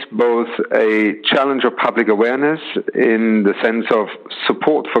face both a challenge of public awareness in the sense of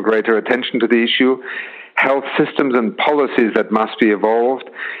support for greater attention to the issue, health systems and policies that must be evolved,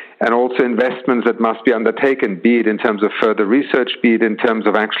 and also investments that must be undertaken, be it in terms of further research, be it in terms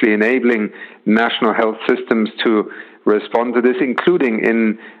of actually enabling national health systems to respond to this, including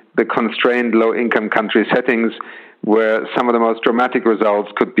in the constrained low-income country settings where some of the most dramatic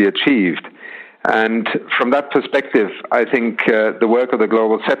results could be achieved. And from that perspective, I think the work of the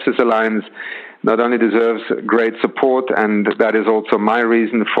Global Sepsis Alliance not only deserves great support, and that is also my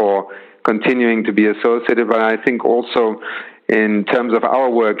reason for continuing to be associated, but I think also in terms of our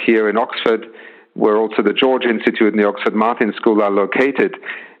work here in Oxford, where also the George Institute and the Oxford Martin School are located,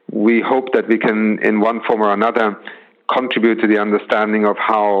 we hope that we can, in one form or another, contribute to the understanding of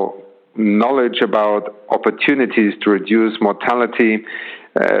how knowledge about opportunities to reduce mortality,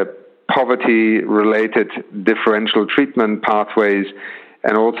 poverty-related differential treatment pathways,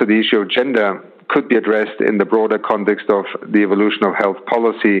 and also the issue of gender could be addressed in the broader context of the evolution of health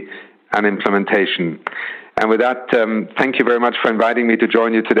policy and implementation. And with that, thank you very much for inviting me to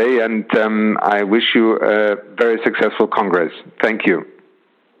join you today, and I wish you a very successful Congress. Thank you.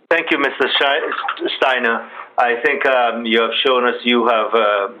 Thank you, Mr. Steiner. I think you have shown us you have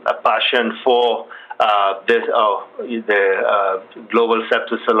a passion for the Global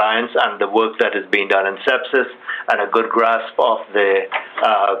Sepsis Alliance and the work that is being done in sepsis, and a good grasp of the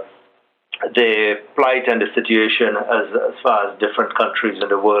plight and the situation as far as different countries in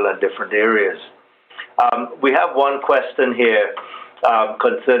the world and different areas. We have one question here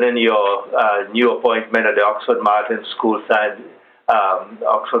concerning your new appointment at the Oxford Martin School,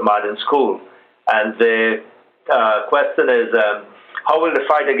 and the question is, how will the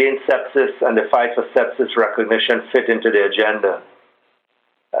fight against sepsis and the fight for sepsis recognition fit into the agenda?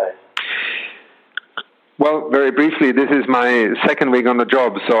 Well, very briefly, this is my second week on the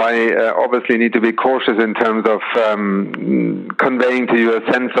job, so I obviously need to be cautious in terms of conveying to you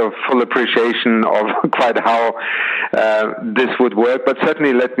a sense of full appreciation of quite how this would work. But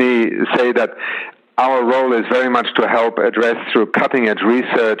certainly let me say that our role is very much to help address through cutting-edge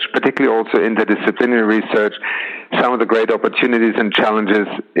research, particularly also interdisciplinary research, some of the great opportunities and challenges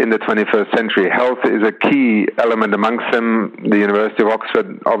in the 21st century. Health is a key element amongst them. The University of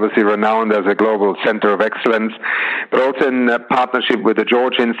Oxford, obviously renowned as a global center of excellence, but also in partnership with the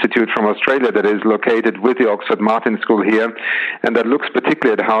George Institute from Australia that is located with the Oxford Martin School here, and that looks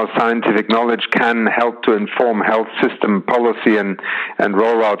particularly at how scientific knowledge can help to inform health system policy and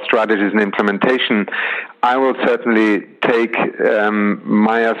rollout strategies and implementation. I will certainly take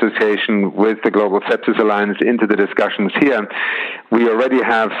my association with the Global Sepsis Alliance into the discussions here. We already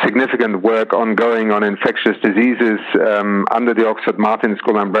have significant work ongoing on infectious diseases under the Oxford Martin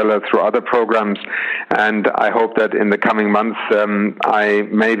School umbrella through other programs, and I hope that in the coming months I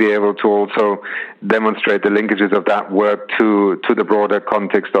may be able to also demonstrate the linkages of that work to the broader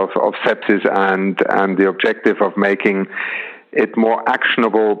context of sepsis and the objective of making it more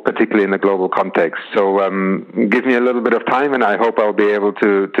actionable, particularly in the global context. So give me a little bit of time, and I hope I'll be able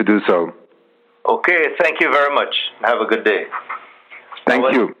to do so. Okay, thank you very much. Have a good day.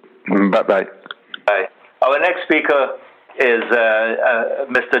 Thank you. Bye-bye. Bye. Our next speaker is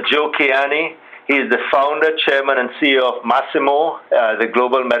Mr. Joe Kiani. He is the founder, chairman, and CEO of Masimo, the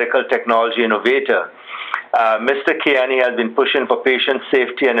global medical technology innovator. Mr. Kiani has been pushing for patient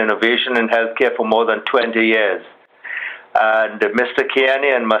safety and innovation in healthcare for more than 20 years. And Mr.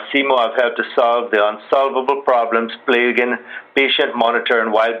 Kiani and Masimo have helped to solve the unsolvable problems plaguing patient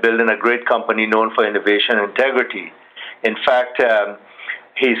monitoring while building a great company known for innovation and integrity. In fact,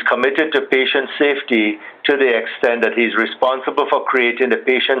 he's committed to patient safety to the extent that he's responsible for creating the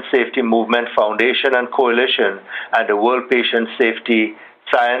Patient Safety Movement Foundation and Coalition and the World Patient Safety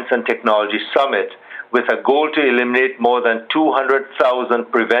Science and Technology Summit, with a goal to eliminate more than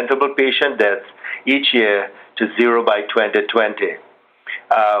 200,000 preventable patient deaths each year to zero by 2020.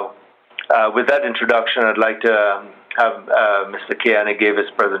 With that introduction, I'd like to have Mr. Kayani give his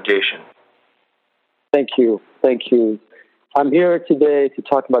presentation. Thank you. I'm here today to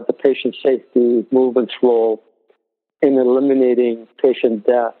talk about the patient safety movement's role in eliminating patient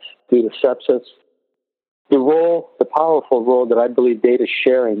deaths due to sepsis. The powerful role that I believe data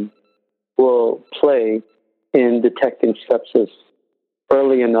sharing will play in detecting sepsis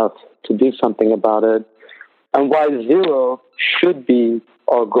early enough to do something about it, and why zero should be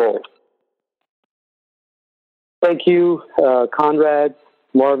our goal. Thank you, Conrad,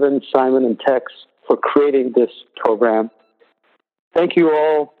 Marvin, Simon, and Tex for creating this program. Thank you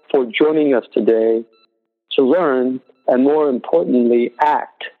all for joining us today to learn and, more importantly,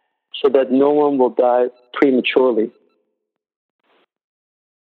 act so that no one will die prematurely.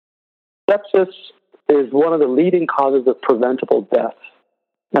 Sepsis is one of the leading causes of preventable death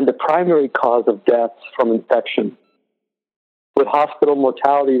and the primary cause of deaths from infection, with hospital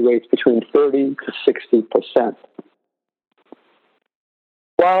mortality rates between 30 to 60%.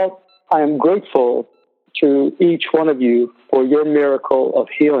 While I am grateful to each one of you for your miracle of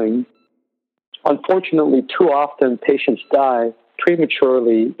healing, unfortunately, too often patients die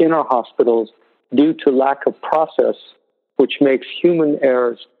prematurely in our hospitals due to lack of process, which makes human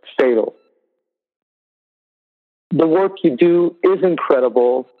errors fatal. The work you do is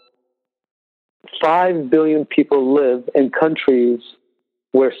incredible. 5 billion people live in countries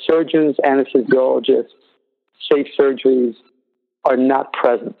where surgeons, anesthesiologists, safe surgeries are not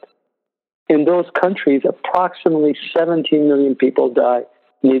present. In those countries, approximately 17 million people die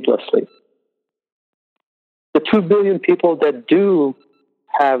needlessly. The 2 billion people that do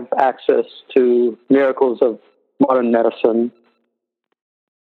have access to miracles of modern medicine,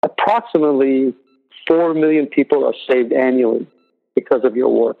 approximately 4 million people are saved annually because of your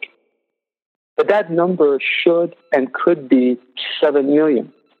work. But that number should and could be 7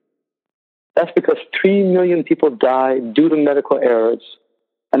 million. That's because 3 million people die due to medical errors.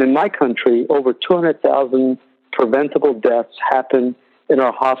 And in my country, over 200,000 preventable deaths happen in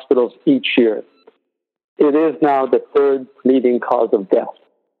our hospitals each year. It is now the third leading cause of death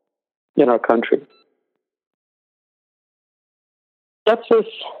in our country. Sepsis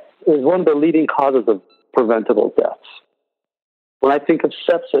is one of the leading causes of preventable deaths. When I think of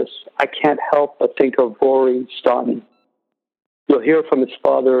sepsis, I can't help but think of Rory Staunton. You'll hear from his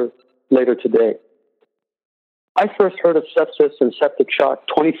father later today. I first heard of sepsis and septic shock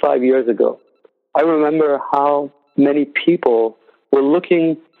 25 years ago. I remember how many people were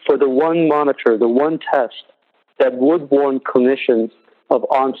looking for the one monitor, the one test that would warn clinicians of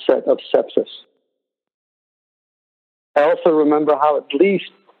onset of sepsis. I also remember how at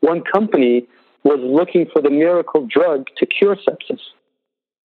least one company was looking for the miracle drug to cure sepsis.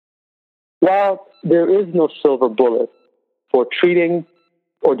 While there is no silver bullet for treating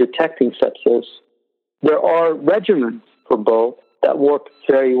or detecting sepsis, there are regimens for both that work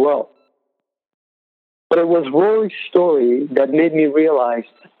very well. But it was Rory's story that made me realize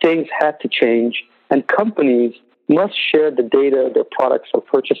things had to change and companies must share the data their products are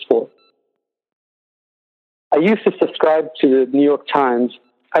purchased for. I used to subscribe to the New York Times.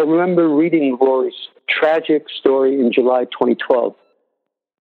 I remember reading Rory's tragic story in July 2012.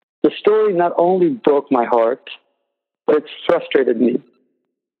 The story not only broke my heart, but it frustrated me.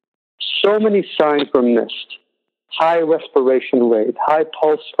 So many signs were missed. High respiration rate, high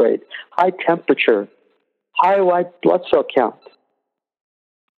pulse rate, high temperature, high white blood cell count.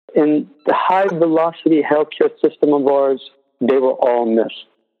 In the high-velocity healthcare system of ours, they were all missed.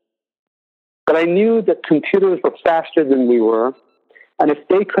 But I knew that computers were faster than we were, and if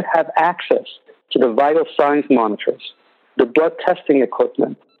they could have access to the vital signs monitors, the blood testing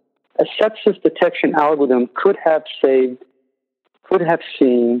equipment, a sepsis detection algorithm could have seen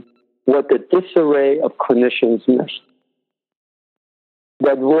what the disarray of clinicians missed.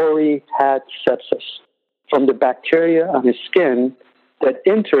 That Rory had sepsis from the bacteria on his skin that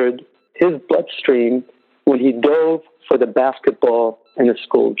entered his bloodstream when he dove for the basketball in a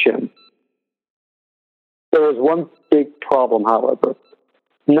school gym. There was one big problem, however.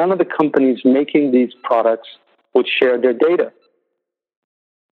 None of the companies making these products would share their data.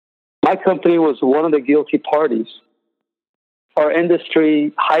 My company was one of the guilty parties. Our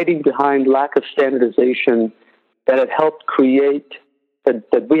industry, hiding behind lack of standardization that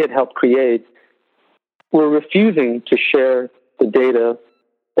we had helped create, were refusing to share the data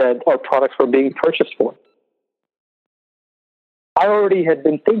that our products were being purchased for. I already had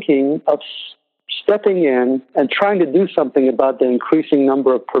been thinking of stepping in and trying to do something about the increasing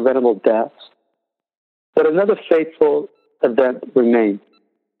number of preventable deaths, but another fateful event remained.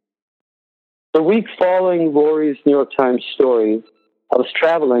 The week following Rory's New York Times story, I was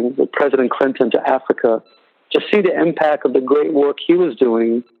traveling with President Clinton to Africa to see the impact of the great work he was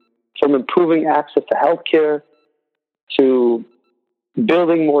doing, from improving access to healthcare to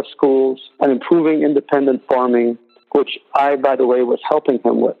building more schools and improving independent farming, which I, by the way, was helping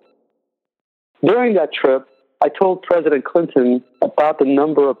him with. During that trip, I told President Clinton about the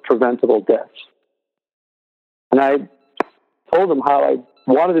number of preventable deaths. And I told him how I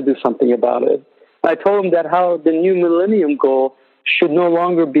wanted to do something about it. And I told him that how the new millennium goal should no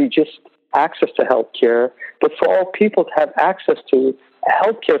longer be just access to healthcare, but for all people to have access to a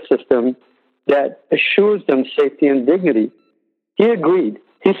healthcare system that assures them safety and dignity. He agreed.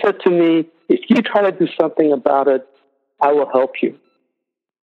 He said to me, if you try to do something about it, I will help you.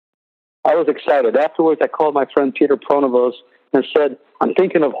 I was excited. Afterwards, I called my friend Peter Pronovost and said, I'm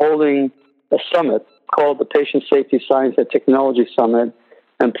thinking of holding a summit called the Patient Safety Science and Technology Summit,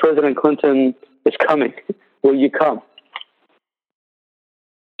 and President Clinton is coming. Will you come?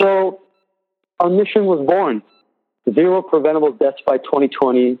 So our mission was born. 0 preventable deaths by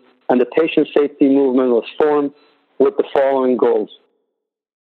 2020, and the patient safety movement was formed with the following goals.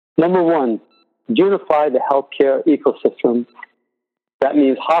 Number 1, unify the healthcare ecosystem. That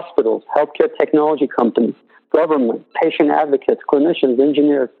means hospitals, healthcare technology companies, government, patient advocates, clinicians,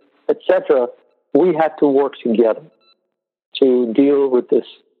 engineers, etc. We had to work together to deal with this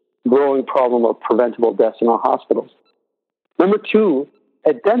growing problem of preventable deaths in our hospitals. Number 2,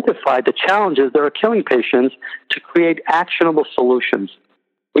 identify the challenges that are killing patients to create actionable solutions.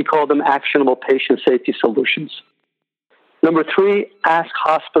 We call them actionable patient safety solutions. Number 3, ask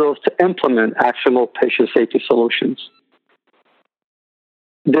hospitals to implement actionable patient safety solutions.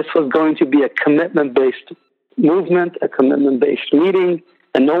 This was going to be a commitment-based movement, a commitment-based meeting,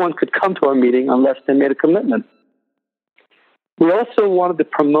 and no one could come to our meeting unless they made a commitment. We also wanted to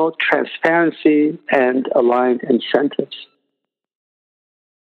promote transparency and aligned incentives.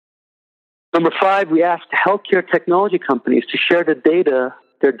 Number 5, we asked healthcare technology companies to share the data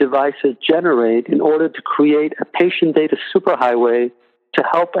their devices generate in order to create a patient data superhighway to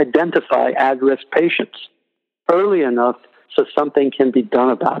help identify at-risk patients early enough so something can be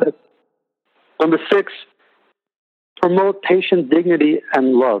done about it. Number 6, promote patient dignity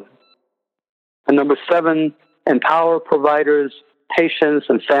and love. And number 7, empower providers, patients,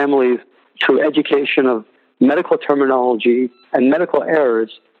 and families through education of medical terminology and medical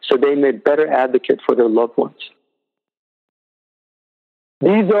errors so they may better advocate for their loved ones.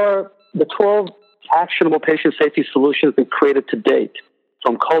 These are the 12 actionable patient safety solutions we've created to date,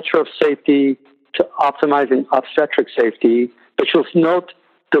 from culture of safety to optimizing obstetric safety. But you'll note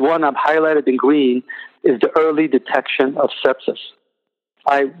the one I've highlighted in green is the early detection of sepsis.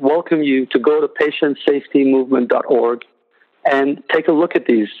 I welcome you to go to patientsafetymovement.org and take a look at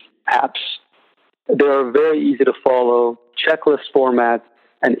these apps. They are very easy to follow, checklist format,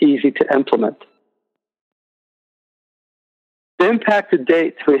 and easy to implement. The impact to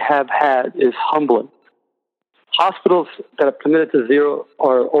date we have had is humbling. Hospitals that have committed to 0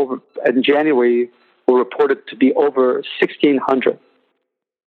 or over in January were reported to be over 1,600.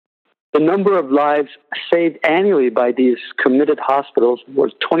 The number of lives saved annually by these committed hospitals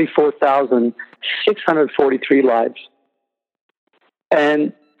was 24,643 lives.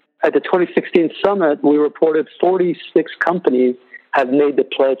 And at the 2016 summit, we reported 46 companies have made the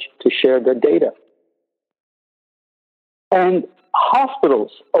pledge to share their data. And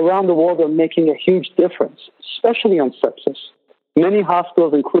hospitals around the world are making a huge difference, especially on sepsis. Many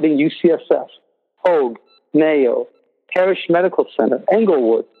hospitals, including UCSF, Hoag, Mayo, Parrish Medical Center,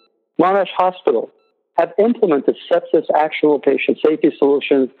 Englewood, Monash Hospital, have implemented sepsis actionable patient safety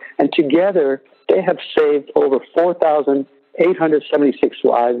solutions, and together they have saved over 4,876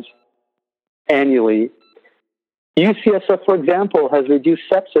 lives annually. UCSF, for example, has reduced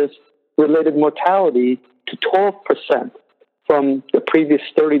sepsis-related mortality to 12% from the previous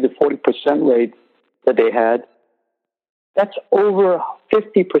 30 to 40% rate that they had. That's over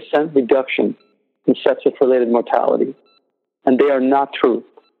 50% reduction in sepsis-related mortality. And they are not true.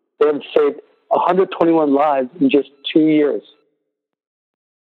 They have saved 121 lives in just 2 years.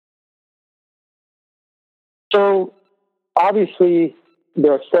 So, obviously,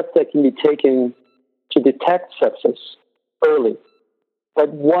 there are steps that can be taken to detect sepsis early. But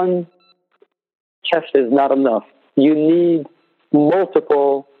one test is not enough. You need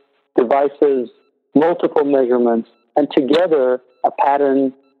multiple devices, multiple measurements, and together a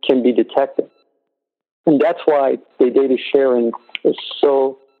pattern can be detected. And that's why the data sharing is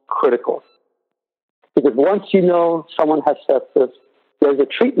so critical. Because once you know someone has sepsis, there's a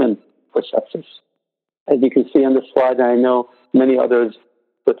treatment for sepsis. As you can see on the slide, and I know many others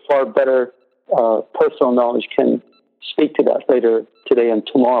with far better personal knowledge can speak to that later today and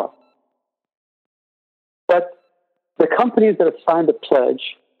tomorrow. But the companies that have signed the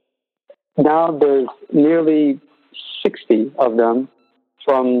pledge, now there's nearly 60 of them,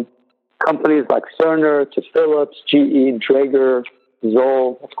 from companies like Cerner to Philips, GE, Draeger,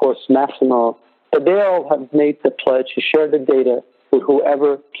 Zoll, of course, Masimo, but they all have made the pledge to share the data with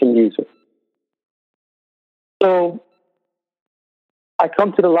whoever can use it. So I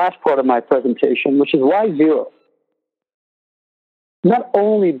come to the last part of my presentation, which is why zero? Not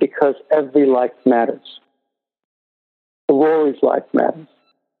only because every life matters, Rory's life matters,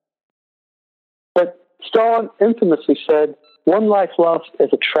 but Stalin infamously said, one life lost is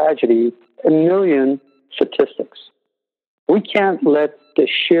a tragedy, a million statistics. We can't let the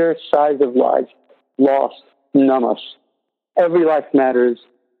sheer size of lives lost numb us. Every life matters.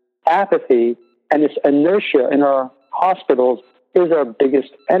 Apathy and this inertia in our hospitals is our biggest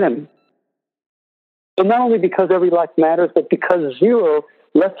enemy. So not only because every life matters, but because zero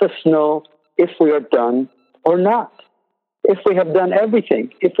lets us know if we are done or not, if we have done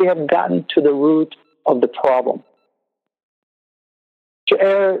everything, if we have gotten to the root of the problem. To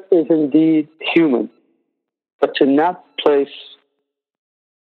err is indeed human, but to not place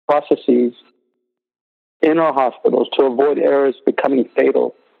processes in our hospitals to avoid errors becoming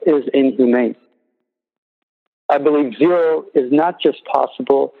fatal is inhumane. I believe zero is not just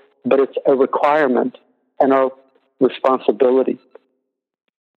possible, but it's a requirement and our responsibility.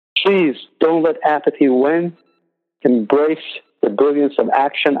 Please don't let apathy win. Embrace the brilliance of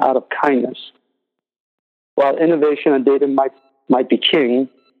action out of kindness. While innovation and data might be king,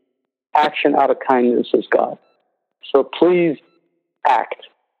 action out of kindness is God. So please act.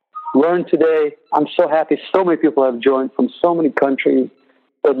 Learn today. I'm so happy so many people have joined from so many countries,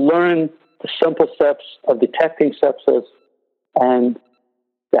 but learn the simple steps of detecting sepsis and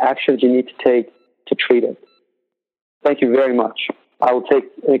the actions you need to take to treat it. Thank you very much. I will take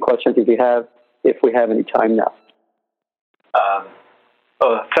any questions if we have any time now.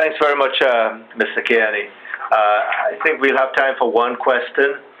 Thanks very much, Mr. Kiani. I think we'll have time for one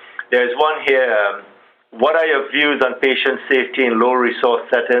question. There's one here. What are your views on patient safety in low resource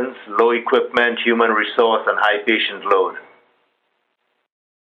settings, low equipment, human resource, and high patient load?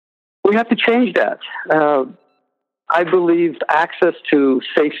 We have to change that. I believe access to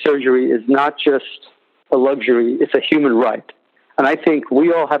safe surgery is not just a luxury, it's a human right. And I think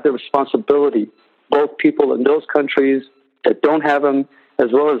we all have the responsibility, both people in those countries that don't have them, as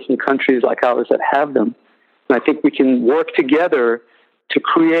well as in countries like ours that have them. And I think we can work together to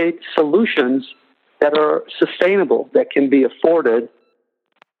create solutions that are sustainable, that can be afforded,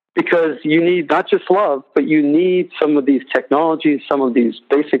 because you need not just love, but you need some of these technologies, some of these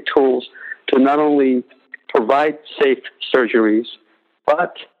basic tools to not only provide safe surgeries,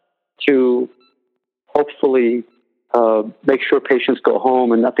 but to hopefully make sure patients go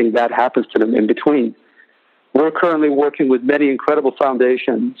home and nothing bad happens to them in between. We're currently working with many incredible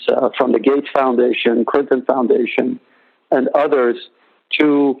foundations, from the Gates Foundation, Clinton Foundation, and others,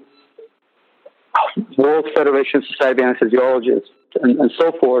 to World Federation Society of Anesthesiologists, and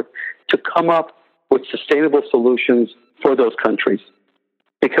so forth, to come up with sustainable solutions for those countries.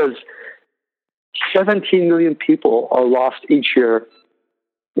 Because 17 million people are lost each year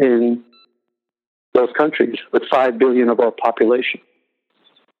in those countries, with 5 billion of our population.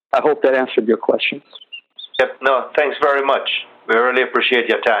 I hope that answered your question. Yep. No, thanks very much. We really appreciate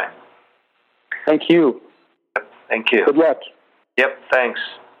your time. Thank you. Thank you. Good luck. Yep, thanks.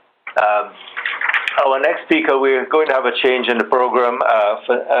 Our next speaker, we're going to have a change in the program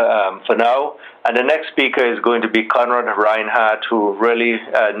for now. And the next speaker is going to be Konrad Reinhardt, who really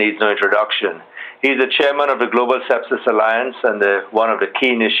needs no introduction. He's the chairman of the Global Sepsis Alliance and one of the key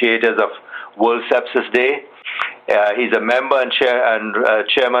initiators of World Sepsis Day. He's a member and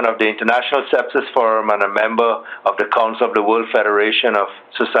chairman of the International Sepsis Forum and a member of the Council of the World Federation of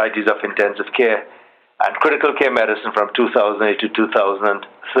Societies of Intensive Care and Critical Care Medicine from 2008 to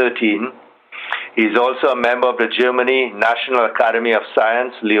 2013. He's also a member of the Germany National Academy of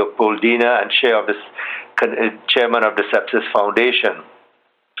Science, Leopoldina, and chairman of the Sepsis Foundation.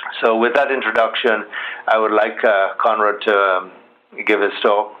 So with that introduction, I would like Konrad to give his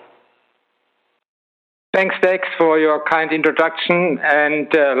talk. Thanks, Dex, for your kind introduction.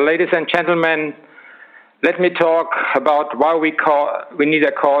 And ladies and gentlemen, let me talk about why we need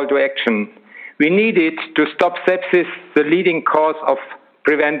a call to action. We need it to stop sepsis, the leading cause of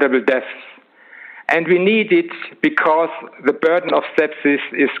preventable deaths. And we need it because the burden of sepsis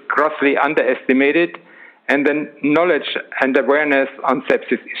is grossly underestimated, and the knowledge and awareness on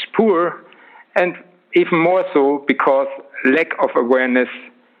sepsis is poor, and even more so because lack of awareness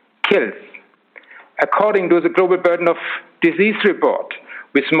kills. according to the Global Burden of Disease report,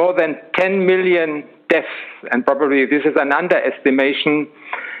 with more than 10 million deaths, and probably this is an underestimation,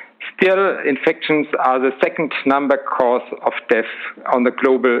 still infections are the second number cause of death on the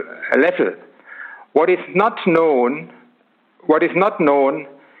global level. What is not known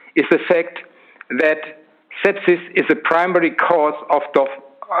is the fact that sepsis is a primary cause of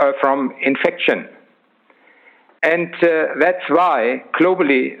from infection. And that's why,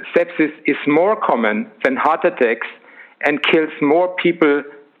 globally, sepsis is more common than heart attacks and kills more people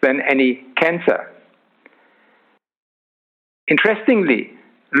than any cancer. Interestingly,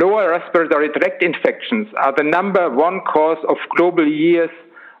 lower respiratory tract infections are the number one cause of global years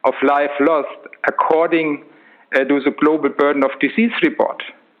of life lost, according to the Global Burden of Disease report.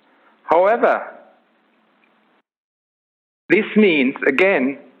 However, this means,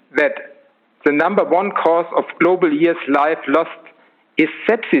 again, that the number one cause of global years life lost is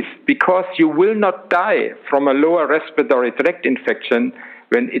sepsis, because you will not die from a lower respiratory tract infection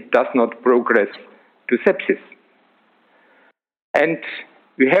when it does not progress to sepsis. And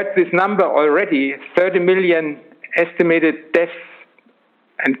we had this number already, 30 million estimated deaths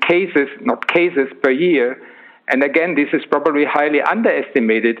and cases, not cases, per year. And again, this is probably highly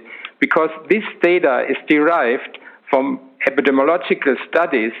underestimated, because this data is derived from epidemiological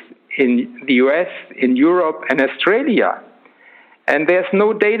studies in the US, in Europe, and Australia. And there's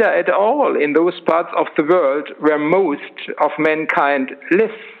no data at all in those parts of the world where most of mankind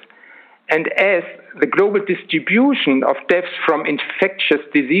lives. And as the global distribution of deaths from infectious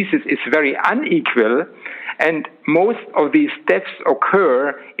diseases is very unequal, and most of these deaths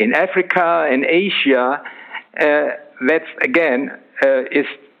occur in Africa and Asia, that's again is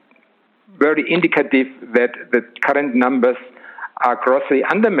very indicative that the current numbers are grossly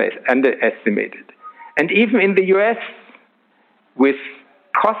underestimated. And even in the US, with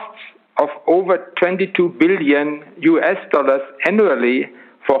costs of over $22 billion annually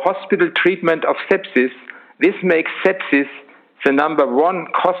for hospital treatment of sepsis, this makes sepsis the number one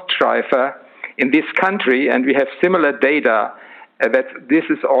cost driver in this country, and we have similar data that this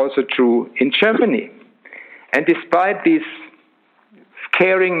is also true in Germany. And despite these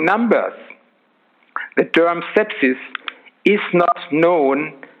scaring numbers, the term sepsis is not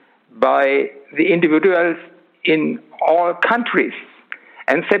known by the individuals in all countries,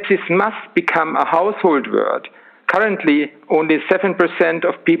 and sepsis must become a household word. Currently, only 7%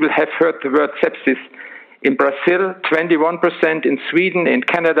 of people have heard the word sepsis. In Brazil, 21%, in Sweden, in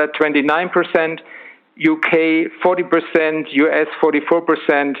Canada, 29%, UK, 40%, US,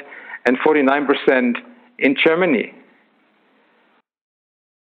 44%, and 49% in Germany.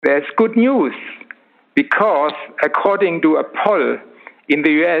 There's good news, because according to a poll in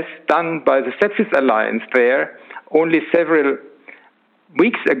the US done by the Sepsis Alliance there, only several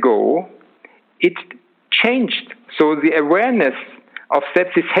weeks ago, it changed. So the awareness of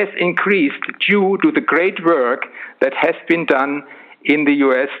sepsis has increased due to the great work that has been done in the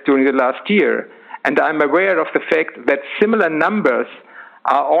US during the last year. And I'm aware of the fact that similar numbers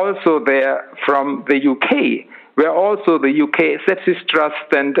are also there from the UK, where also the UK Sepsis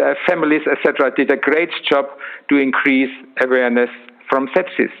Trust and families, etc., did a great job to increase awareness from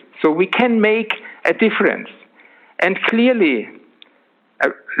sepsis. So we can make a difference. And clearly, a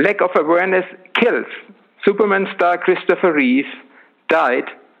lack of awareness kills. Superman star Christopher Reeve died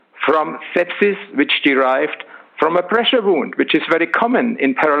from sepsis, which derived from a pressure wound, which is very common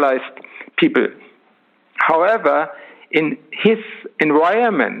in paralyzed people. However, in his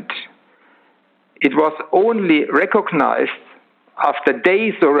environment, it was only recognized after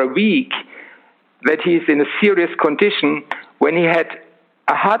days or a week that he is in a serious condition when he had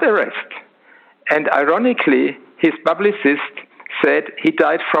a heart arrest. And ironically, his publicist said he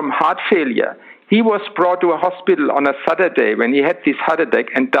died from heart failure. He was brought to a hospital on a Saturday when he had this heart attack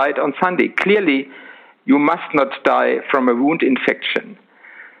and died on Sunday. Clearly, you must not die from a wound infection.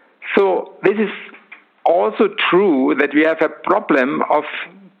 So this is also true that we have a problem of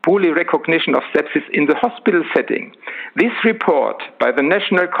poorly recognition of sepsis in the hospital setting. This report by the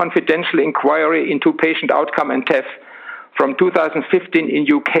National Confidential Inquiry into Patient Outcome and Death from 2015 in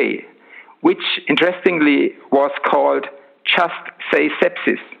UK, which interestingly was called Just Say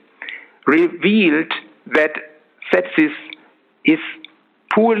Sepsis, revealed that sepsis is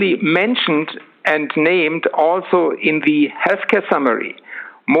poorly mentioned and named also in the healthcare summary.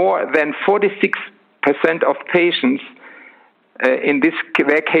 More than 46% of patients, in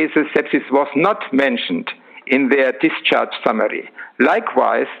their cases, sepsis was not mentioned in their discharge summary.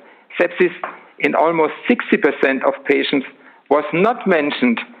 Likewise, sepsis in almost 60% of patients was not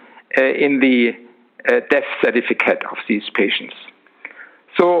mentioned in the death certificate of these patients.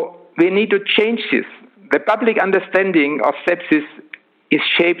 So we need to change this. The public understanding of sepsis is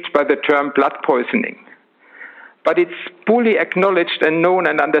shaped by the term blood poisoning. But it's fully acknowledged and known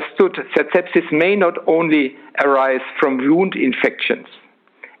and understood that sepsis may not only arise from wound infections.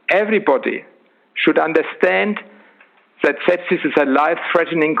 Everybody should understand that sepsis is a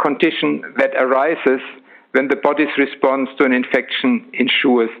life-threatening condition that arises when the body's response to an infection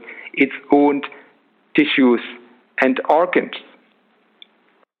ensures its own tissues and organs.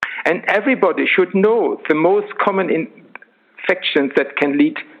 And everybody should know the most common infections that can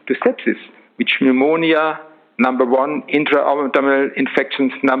lead to sepsis, which pneumonia, number 1, intra-abdominal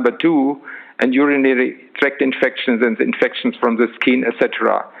infections, number 2, and urinary tract infections and infections from the skin,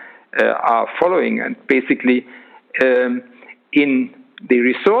 etc., are following. And basically, in the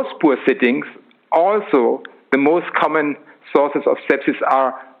resource-poor settings, also the most common sources of sepsis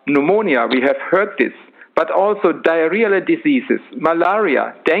are pneumonia. We have heard this. But also diarrheal diseases,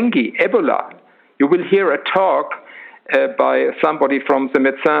 malaria, dengue, Ebola. You will hear a talk by somebody from the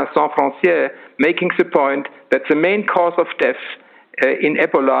Médecins Sans Frontières making the point that the main cause of death in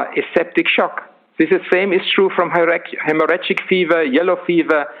Ebola is septic shock. This is same is true from hemorrhagic fever, yellow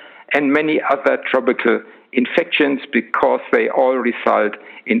fever, and many other tropical infections because they all result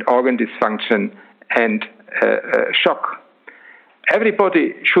in organ dysfunction and shock.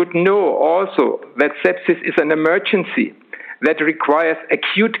 Everybody should know also that sepsis is an emergency that requires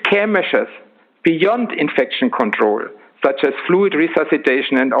acute care measures beyond infection control, such as fluid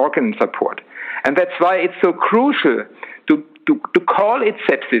resuscitation and organ support. And that's why it's so crucial to call it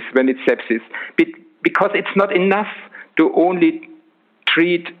sepsis when it's sepsis, because it's not enough to only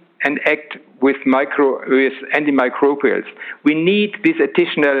treat and act with antimicrobials. We need these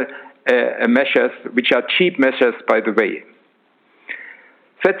additional measures, which are cheap measures, by the way.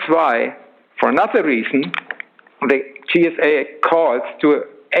 That's why, for another reason, the GSA calls to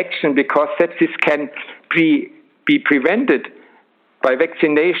action because sepsis can be prevented by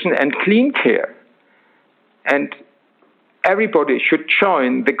vaccination and clean care. And everybody should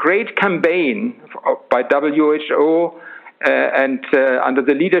join the great campaign by WHO and under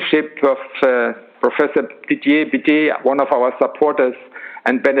the leadership of Professor Didier Bidet, one of our supporters,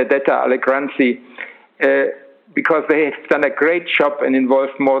 and Benedetta Allegranzi, because they have done a great job and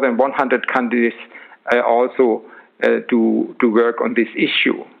involved more than 100 countries also to work on this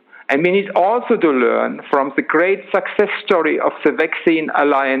issue. And we need also to learn from the great success story of the Vaccine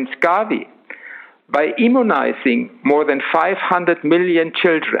Alliance Gavi. By immunizing more than 500 million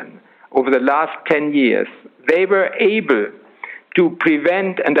children over the last 10 years, they were able to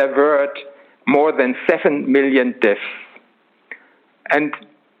prevent and avert more than 7 million deaths. And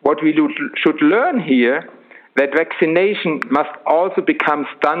what we should learn here, that vaccination must also become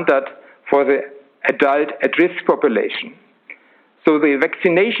standard for the adult at-risk population. So the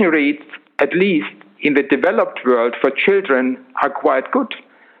vaccination rates, at least in the developed world for children, are quite good,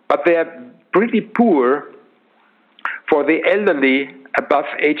 but they are pretty poor for the elderly above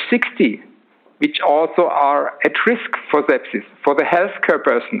age 60, which also are at risk for sepsis, for the healthcare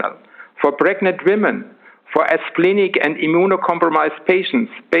personnel, for pregnant women, for asplenic and immunocompromised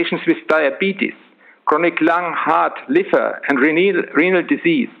patients, patients with diabetes, chronic lung, heart, liver, and renal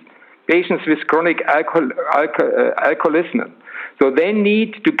disease, patients with chronic alcoholism. So they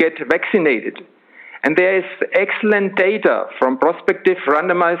need to get vaccinated. And there is excellent data from prospective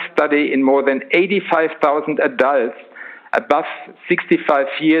randomized study in more than 85,000 adults above 65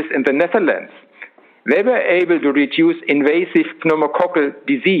 years in the Netherlands. They were able to reduce invasive pneumococcal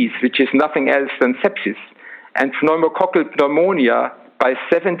disease, which is nothing else than sepsis, and pneumococcal pneumonia by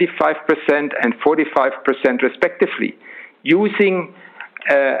 75% and 45% respectively, using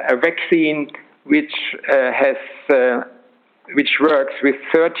a vaccine which works with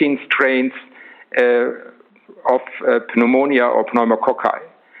 13 strains of pneumonia or pneumococci.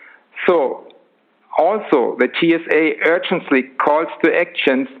 So, also the GSA urgently calls to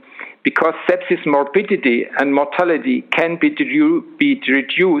actions because sepsis morbidity and mortality can be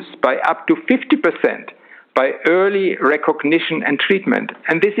reduced by up to 50% by early recognition and treatment.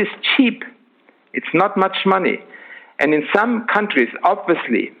 And this is cheap. It's not much money. And in some countries,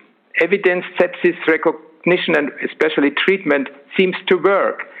 obviously, evidence sepsis recognition and especially treatment seems to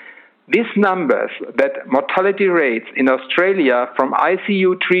work. These numbers, that mortality rates in Australia from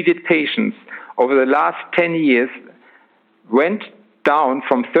ICU-treated patients over the last 10 years went down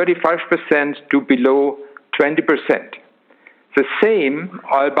from 35% to below 20%. The same,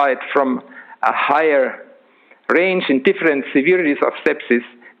 albeit from a higher range in different severities of sepsis,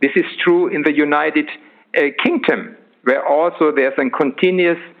 this is true in the United Kingdom, where also there's a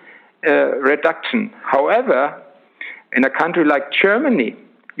continuous reduction. However, in a country like Germany,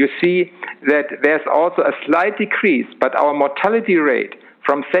 you see that there's also a slight decrease, but our mortality rate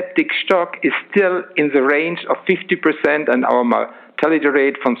from septic shock is still in the range of 50%, and our mortality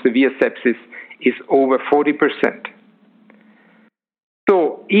rate from severe sepsis is over 40%.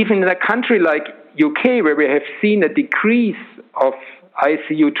 So even in a country like UK, where we have seen a decrease of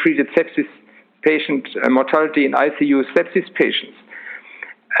ICU-treated sepsis patient mortality in ICU sepsis patients,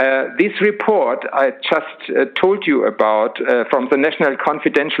 this report I just told you about from the National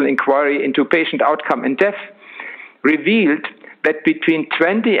Confidential Inquiry into Patient Outcome and Death revealed that between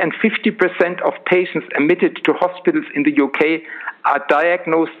 20 and 50% of patients admitted to hospitals in the UK are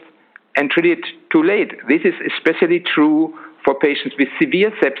diagnosed and treated too late. This is especially true for patients with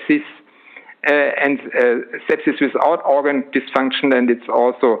severe sepsis and sepsis without organ dysfunction, and it's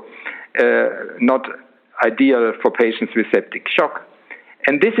also not ideal for patients with septic shock.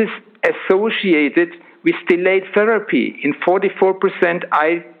 And this is associated with delayed therapy. In 44%,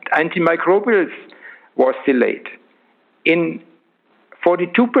 antimicrobials was delayed. In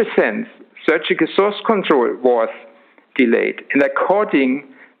 42%, surgical source control was delayed. And according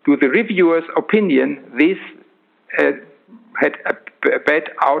to the reviewer's opinion, this had a bad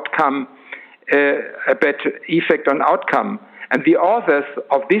outcome, a bad effect on outcome. And the authors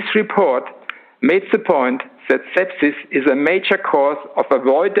of this report made the point that sepsis is a major cause of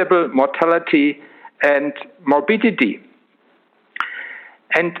avoidable mortality and morbidity.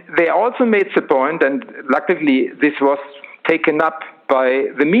 And they also made the point, and luckily this was taken up by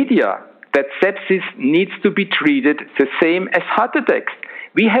the media, that sepsis needs to be treated the same as heart attacks.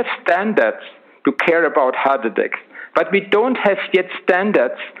 We have standards to care about heart attacks, but we don't have yet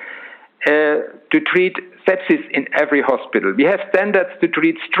standards to treat sepsis in every hospital. We have standards to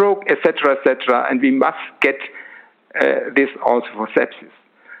treat stroke, etc., and we must get this also for sepsis.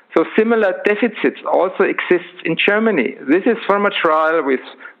 So similar deficits also exist in Germany. This is from a trial with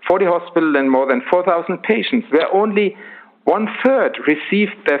 40 hospitals and more than 4,000 patients, where only 1/3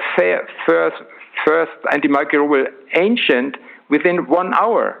 received their first antimicrobial agent within 1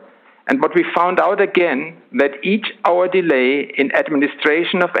 hour. And what we found out again, that each hour delay in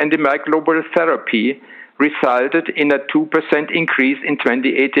administration of antimicrobial therapy resulted in a 2% increase in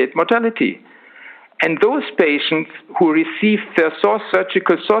 28-day mortality. And those patients who received their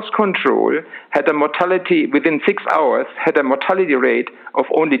surgical source control had a mortality within 6 hours, had a mortality rate of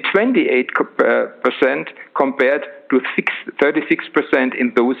only 28% compared to 36%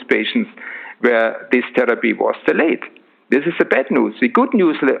 in those patients where this therapy was delayed. This is the bad news. The good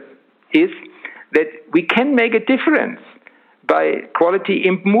news is that we can make a difference by quality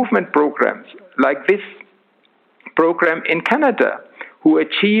improvement programs like this program in Canada, who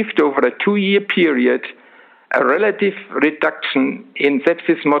achieved over a 2-year period a relative reduction in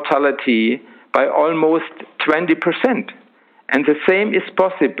sepsis mortality by almost 20%. And the same is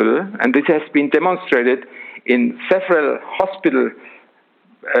possible, and this has been demonstrated in several hospital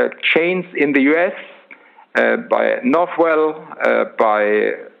chains in the US, by Northwell,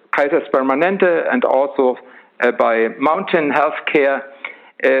 by Kaiser Permanente, and also by Mountain Healthcare,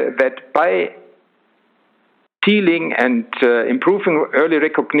 that by healing and improving early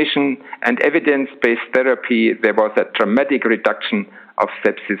recognition and evidence-based therapy, there was a dramatic reduction of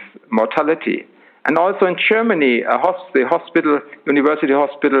sepsis mortality. And also in Germany, the University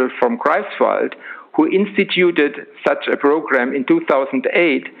Hospital from Greifswald, who instituted such a program in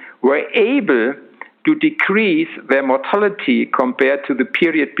 2008, were able to decrease their mortality compared to the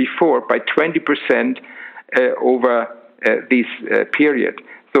period before by 20% over this period.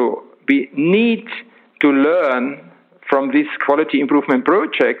 So we need to learn from these quality improvement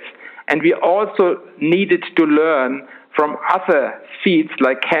projects, and we also needed to learn from other fields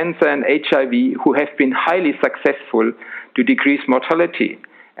like cancer and HIV, who have been highly successful to decrease mortality.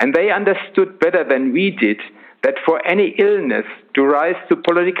 And they understood better than we did that for any illness to rise to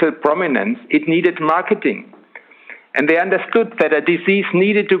political prominence, it needed marketing. And they understood that a disease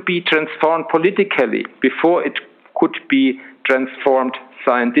needed to be transformed politically before it could be transformed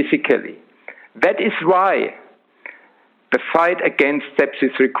scientifically. That is why the fight against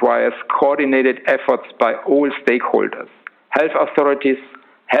sepsis requires coordinated efforts by all stakeholders: health authorities,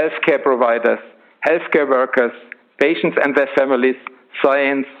 healthcare providers, healthcare workers, patients and their families,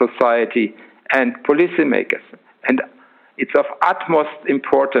 science, society, and policymakers. And it's of utmost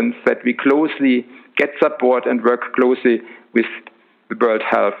importance that we closely get support and work closely with the World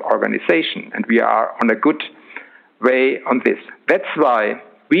Health Organization. And we are on a good way on this. That's why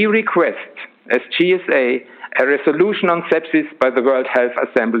we request, as GSA, a resolution on sepsis by the World Health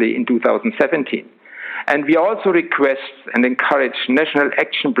Assembly in 2017. And we also request and encourage national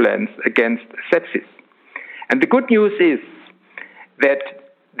action plans against sepsis. And the good news is that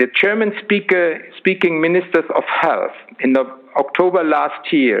the German-speaking ministers of health in October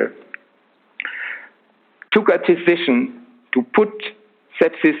last year took a decision to put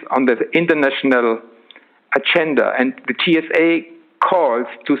sepsis on the international agenda, and the TSA calls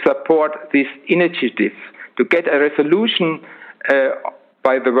to support this initiative to get a resolution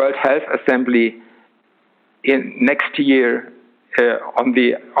by the World Health Assembly in next year on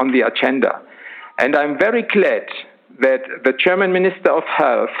the agenda. And I'm very glad that the German Minister of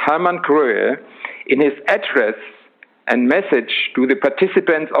Health, Hermann Gröhe, in his address and message to the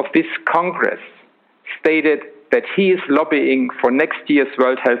participants of this Congress, stated that he is lobbying for next year's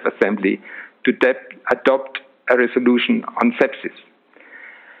World Health Assembly to adopt a resolution on sepsis.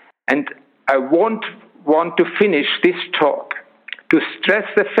 And I want to finish this talk to stress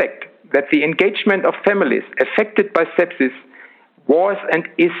the fact that the engagement of families affected by sepsis was and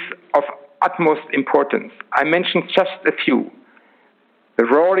is of utmost importance. I mentioned just a few. The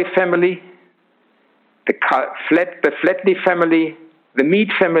Rory family, the Flatley family, the Mead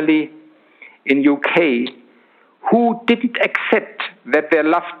family in UK, who didn't accept that their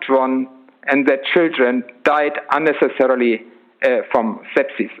loved one and their children died unnecessarily from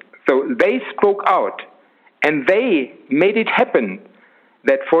sepsis. So they spoke out, and they made it happen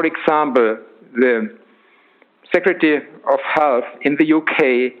that, for example, the Secretary of Health in the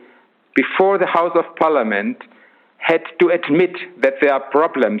UK, before the House of Parliament, had to admit that there are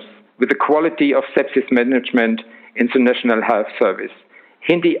problems with the quality of sepsis management in the National Health Service.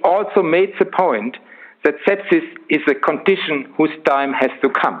 He also made the point that sepsis is a condition whose time has to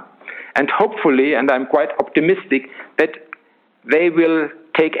come. And hopefully, and I'm quite optimistic, that they will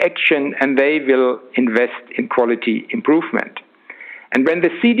take action and they will invest in quality improvement. And when the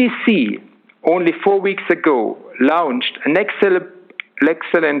CDC only 4 weeks ago launched an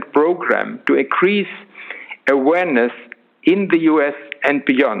excellent program to increase awareness in the US and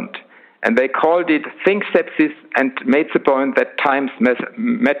beyond, and they called it Think Sepsis and made the point that time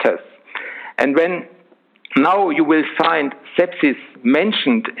matters. And when now you will find sepsis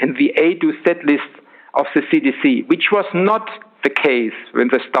mentioned in the A to Z list of the CDC, which was not the case when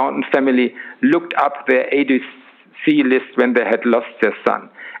the Staunton family looked up their A to Z list when they had lost their son.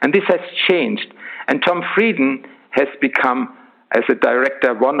 And this has changed. And Tom Frieden has become, as a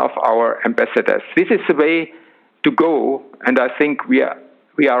director, one of our ambassadors. This is the way to go, and I think we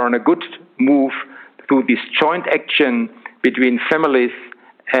are on a good move through this joint action between families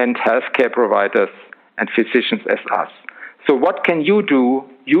and healthcare providers and physicians as us. So what can you do?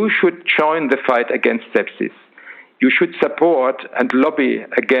 You should join the fight against sepsis. You should support and lobby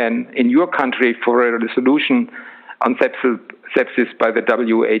again in your country for a resolution on sepsis by the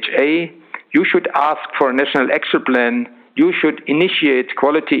WHA. You should ask for a national action plan. You should initiate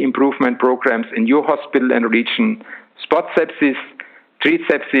quality improvement programs in your hospital and region. Spot sepsis, treat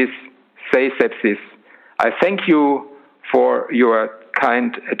sepsis, say sepsis. I thank you for your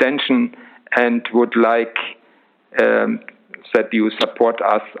kind attention and would like that you support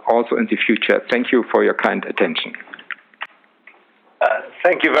us also in the future. Thank you for your kind attention.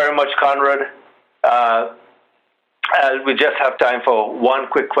 Thank you very much, Konrad. We just have time for one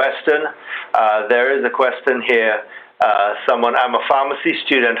quick question. There is a question here. I'm a pharmacy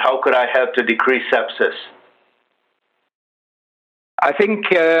student. How could I help to decrease sepsis? I think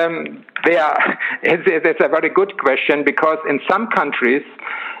it's a very good question, because in some countries,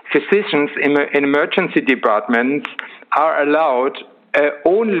 physicians in emergency departments are allowed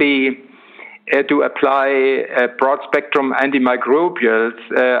only to apply broad-spectrum antimicrobials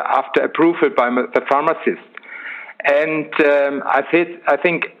after approval by the pharmacist. And I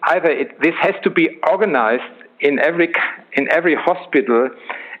think either this has to be organized in every hospital,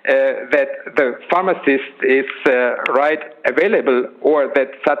 that the pharmacist is available, or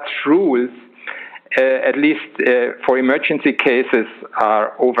that such rules, at least for emergency cases,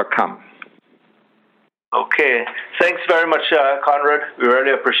 are overcome. Okay. Thanks very much, Konrad. We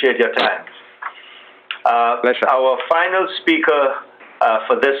really appreciate your time. Pleasure. Our final speaker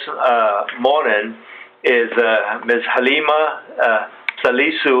for this morning is Ms. Halima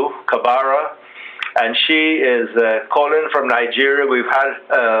Salisu Kabara, and she is calling from Nigeria. We've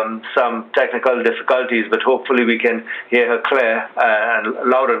had some technical difficulties, but hopefully we can hear her clear and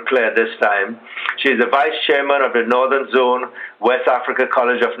loud and clear this time. She's the Vice Chairman of the Northern Zone West Africa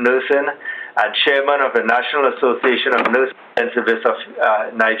College of Nursing and Chairman of the National Association of Nurse Intensivists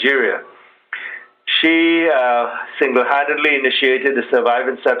of Nigeria. She single-handedly initiated the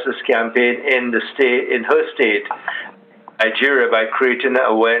Surviving Sepsis campaign in her state, Nigeria, by creating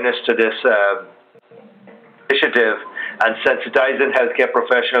awareness to this initiative and sensitizing healthcare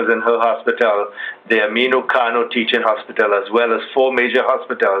professionals in her hospital, the Aminu Kano Teaching Hospital, as well as 4 major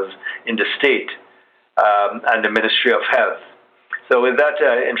hospitals in the state and the Ministry of Health. So with that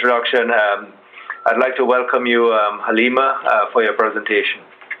introduction, I'd like to welcome you, Halima, for your presentation.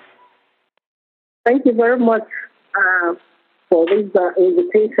 Thank you very much for this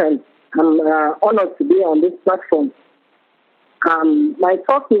invitation. I'm honored to be on this platform. My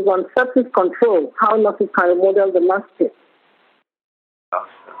talk is on sepsis control, how nurses can remodel the landscape.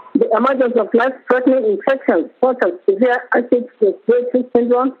 The emergence of life-threatening infections such as severe acute respiratory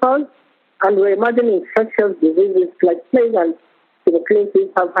syndrome and re-emerging infectious diseases like plague and tuberculosis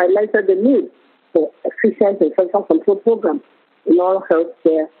have highlighted the need for efficient infection control programs in all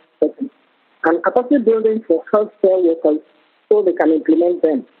healthcare settings and capacity building for healthcare workers so they can implement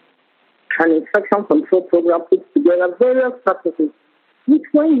them. An infection control program puts together various practices which,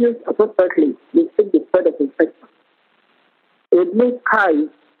 when used appropriately, restrict the spread of infection. A blue sky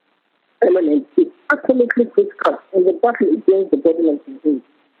element is absolutely critical in the battle against the burden of disease.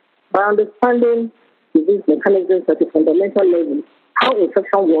 By understanding disease mechanisms at a fundamental level, how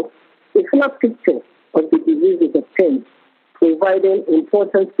infection works, a fuller picture of the disease is obtained, providing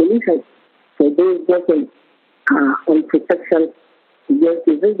important solutions for those working on protection against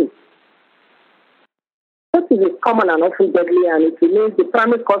diseases. Sepsis is common and often deadly, and it remains the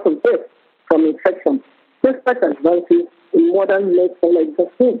primary cause of death from infection, despite advances in modern medicine like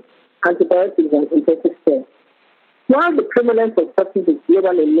vaccines, antibiotics, and intensive care. While the prevalence of sepsis is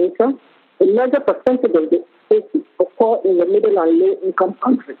global in nature, a larger percentage of the cases occur in the middle and low-income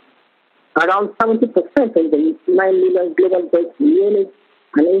countries. Around 70% of the 9 million global deaths in neonates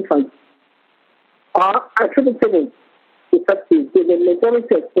and infants are attributable to sepsis, with the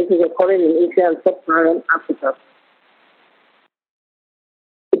majority of cases occurring in Asia and sub-Saharan Africa.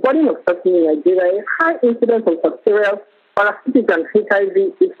 The burden of sepsis in Nigeria, a high incidence of bacterial, parasitic, and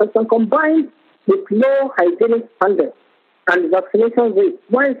HIV infection combined with low hygienic standards and vaccination rates,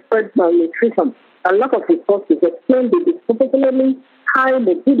 widespread malnutrition, and lack of resources explain the disproportionately high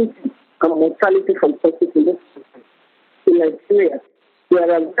morbidity and mortality from sepsis in this country. In Nigeria,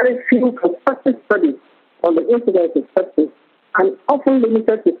 there are very few prospective studies on the incidence of sepsis and often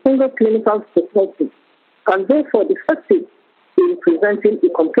limited to single clinical perspectives, and therefore defective in presenting a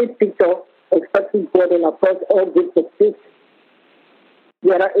complete picture of sepsis burden across all groups of cases.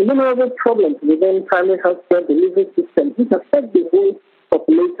 There are innumerable problems within primary healthcare delivery systems which affect the whole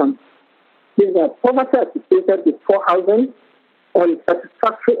population. These are poverty associated with poor housing,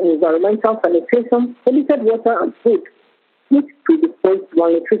 unsatisfactory environmental sanitation, polluted water and food, which predispose to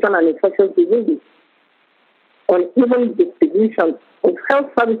malnutrition and infectious diseases, uneven distribution of health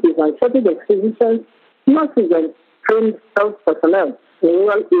services and shortage of physicians, nurses, and trained health personnel in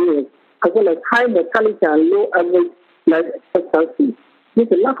rural areas, as well as high mortality and low average life expectancy due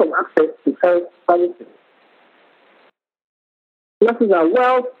to lack of access to health services. Nurses are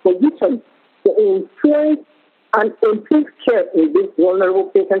well positioned to influence and improve care in this vulnerable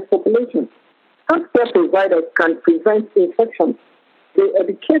patient population. Healthcare providers can prevent infections. They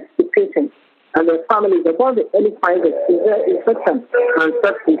educate the patients and their families about the early signs of severe infection and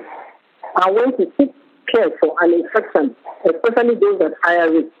sepsis, and when to seek care for an infection, especially those at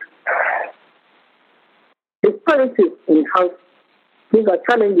higher risk. Disparities in health, these are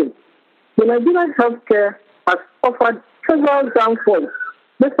challenges. The Nigerian healthcare has offered several downfalls.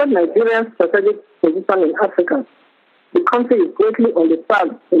 Despite Nigeria's strategic position in Africa, the country is greatly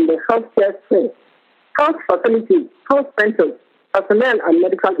underserved in the healthcare space. Health facilities, health centers, personnel, and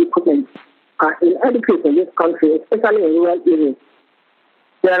medical equipment are inadequate in this country, especially in rural areas.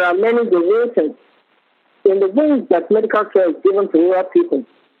 There are many deviations in the ways that medical care is given to rural people.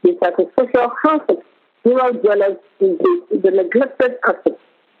 The psychosocial health of rural dwellers is the neglected aspect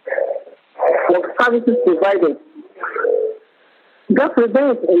of services provided. That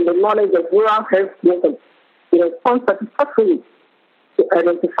remains in the knowledge of rural health workers to respond satisfactorily to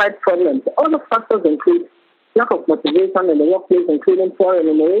identified problems. Other factors include lack of motivation in the workplace, including poor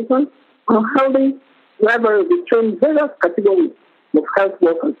remuneration, unhealthy rivalry between various categories of health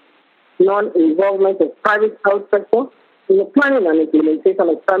workers, non-involvement of private health sector in the planning and implementation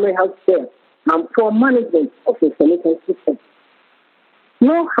of primary health care, and poor management of the information system.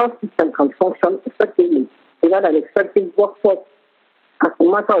 No health system can function effectively without an effective workforce. As a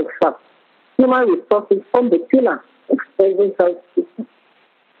matter of fact, human resources form the pillar of every health system.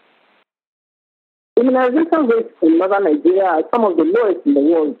 Immunization rates in northern Nigeria are some of the lowest in the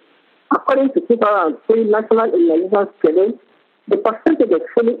world. According to 2003 National Immunization Schedule, the percentage of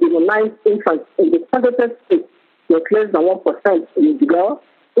fully immunized infants in the targeted states was less than 1% in Jigawa,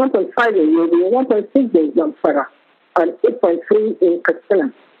 1.5 in Yobe, 1.6 in Zamfara. and 8.3 in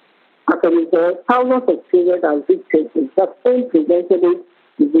Katsina. As a result, thousands of children are victims of the same preventable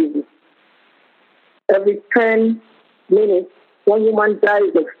diseases. Every 10 minutes, one woman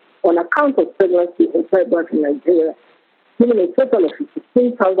dies on account of pregnancy and childbirth in Nigeria, giving a total of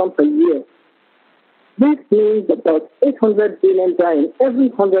 15,000 per year. This means about 800 billion die in every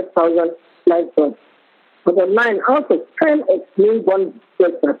 100,000 live births. About 9 out of 10 of newborn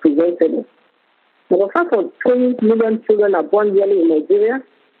births are preventable. About 5.3 million children are born yearly in Nigeria.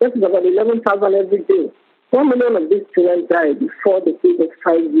 This is about 11,000 every day. 1 million of these children die before the age of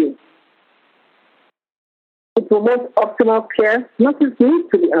 5 years. To promote optimal care, nurses need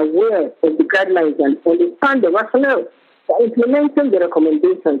to be aware of the guidelines and understand the rationale for implementing the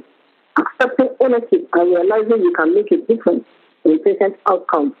recommendations, accepting ownership and realizing you can make a difference in patient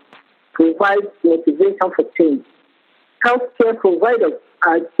outcomes, provides motivation for change. Healthcare providers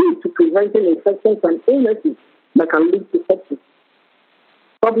are key to preventing infections and illnesses that can lead to sepsis.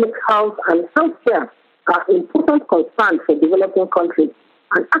 Public health and healthcare are important concerns for developing countries,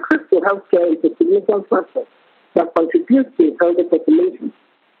 and access to healthcare is a significant factor that contributes to a healthy population.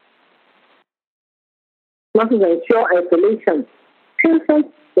 Nurses ensure isolation. Patients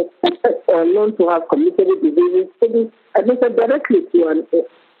suspected or known to have communicable diseases should be admitted directly to an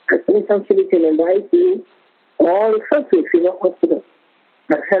isolation facility in the ICU or referred to a female hospital.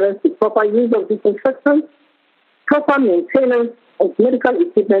 Adherence to proper use of disinfectant, proper maintenance of medical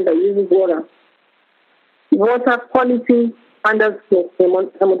equipment that uses water quality standards for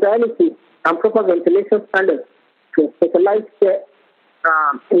hemodialysis, and proper ventilation standards to a specialized care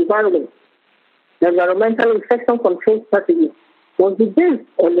environment. The environmental infection control strategy must be based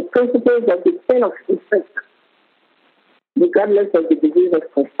on the principles of the chain of infection, regardless of the disease of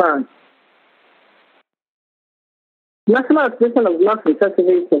concern. National Association of Nurse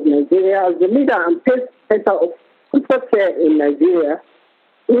Resuscitations of Nigeria, as the leader and pace center of critical care in Nigeria,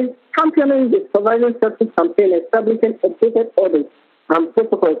 is championing the surviving sepsis campaign, establishing updated orders and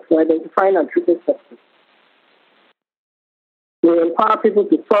protocols for identifying and treating sepsis. We empower people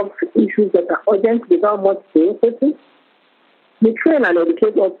to solve issues that are urgent without much bureaucracy. We train and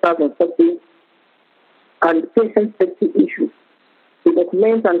educate all staff on sepsis and patient safety issues. We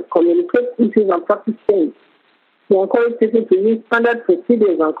document and communicate issues and practice change. We encourage people to use standard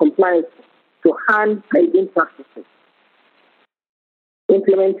procedures and compliance to hand hygiene practices.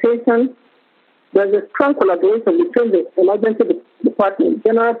 Implementation, there's a strong collaboration between the emergency department,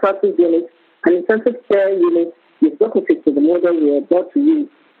 general practice units, and intensive care units with opposite to the model we are about to use.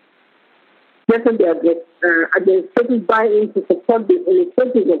 Getting the administrative buy-in to support the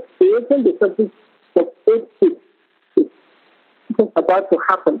initiative of creating the service of 8 kits is about to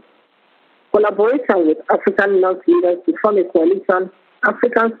happen. Collaboration with African nurse leaders to form a coalition,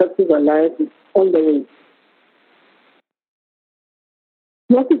 African Sepsis Alliance, is on the way.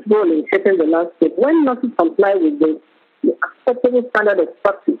 Nurses' role in shaping the landscape. When nurses comply with the acceptable standard of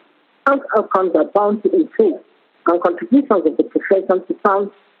practice, health outcomes are bound to improve, and contributions of the profession to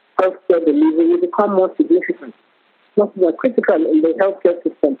sound healthcare delivery will become more significant. Nurses are critical in the healthcare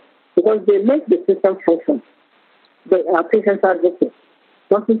system because they make the system function. They are patient advocates.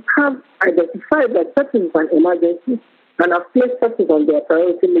 Nurses have identified that sepsis is an emergency and have placed sepsis on their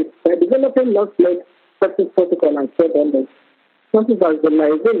priority list by developing nurse-led sepsis protocol and care bundles. Nurses are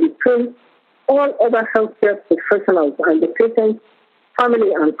organizing between all other healthcare professionals and the patient,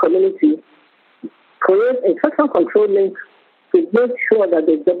 family, and community, create infection control links to make sure that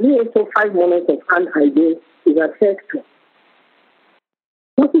the WHO 5 moments of hand hygiene is adhered to.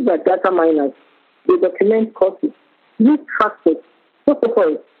 Nurses are data miners. They document courses, use practice,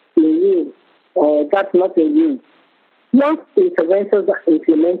 protocols in use or that not in use. Once interventions are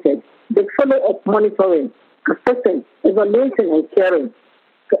implemented, they follow up monitoring, assessing, evaluating, and caring.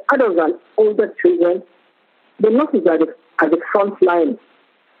 For adults and older children, the nurses are at the front line.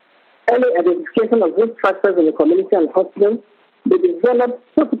 Early identification of risk factors in the community and hospitals, they develop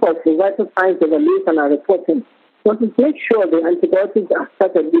protocols for vital signs evaluation and reporting. Nurses make sure the antibiotics are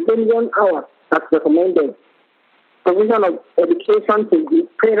started within 1 hour as recommended. Provision of education to the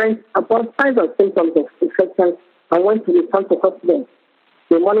parents about signs and symptoms of infection and when to return to hospital.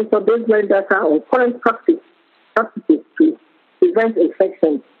 They monitor baseline data on current practices to prevent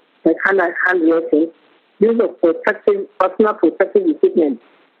infections like hand washing, use of personal protective equipment,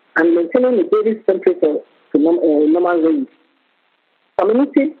 and maintaining the baby's temperature to normal range.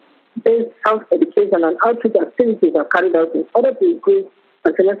 Community-based health education and outreach activities are carried out in order to increase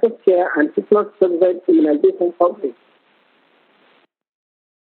antenatal care and tetanus-subsidized immunization coverage.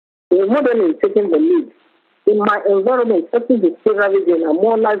 The model is taking the lead. In my environment, sepsis is still ravaging and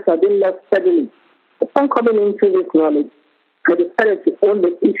more lives are being lost steadily. Upon coming into this knowledge, I decided to own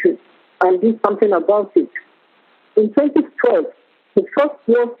the issue and do something about it. In 2012, the first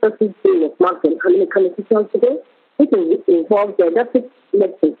World Sepsis Day was marked in American Institution today, which involves the adaptive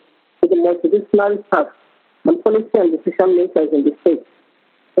medicine with the multidisciplinary staff and policy and decision makers in the state.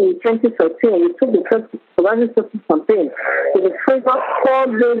 In 2013, we took the first Surviving Sepsis campaign to the first 4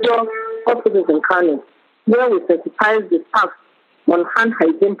 major hospitals in Kano, where we sensitized the staff on hand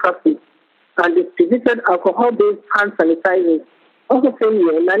hygiene practice and distributed alcohol-based hand sanitizers. Also same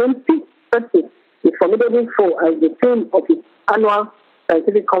year, Nanem picked sepsis, the formidable foe, as the theme of its annual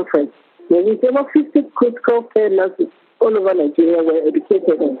scientific conference, where we over 50 critical care nurses all over Nigeria were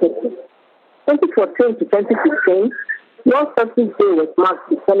educated on sepsis. 2014 to 2016, World Sepsis Day was marked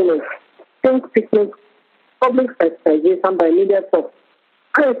with seminars, think picnics, public sensitization by media talks.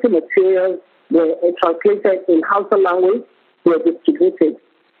 IoT materials were translated in Hausa language, were distributed.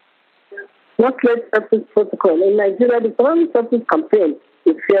 What-led sepsis protocol in Nigeria, the Surviving Sepsis campaign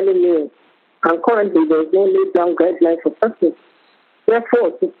is fairly new, and currently there is no laid-down guideline for sepsis.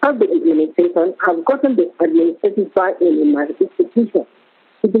 Therefore, to start the implementation, I've gotten the administrative buy-in in my institution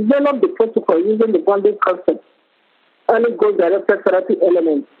to develop the protocol using the bonding concept, early goal-directed therapy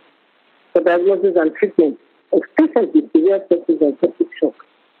elements for diagnosis and treatment of patients with severe sepsis and septic shock.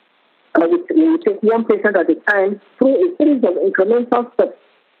 We take one patient at a time through a series of incremental steps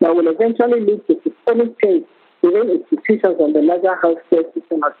that will eventually lead to systemic change within institutions and the larger healthcare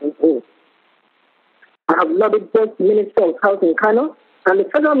system as a whole. I have lobbied both the Ministry of Health in Kano and the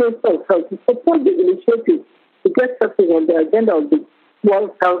Federal Ministry of Health to support the initiative to get sepsis on the agenda of the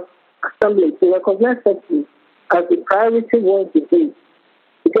World Health Assembly to recognize sepsis as a priority world disease.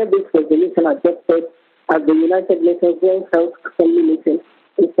 To get this resolution adopted at the United Nations World Health Assembly meeting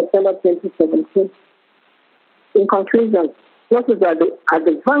in September 2017. In conclusion, nurses are at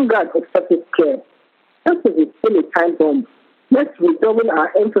the vanguard of sepsis care. Sepsis is still a time bomb. Let's redouble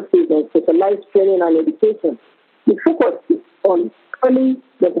our emphasis on specialized training and education. The focus is on early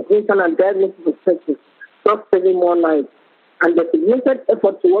recognition and diagnosis of sepsis, not saving more lives, and the significant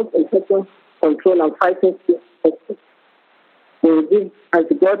effort towards infection control and fighting sepsis. We will give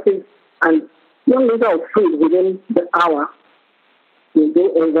antibiotics and 1 liter of food within the hour. We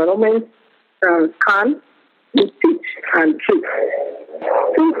do environment scan, we teach and treat.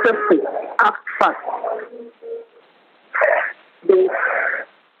 Think sepsis, act fast. The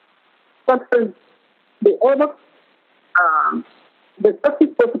sepsis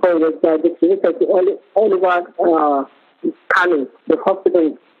protocol was distributed to all over Kano, the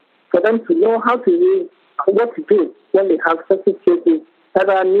hospitals, for them to know how to use, what to do when they have sepsis cases,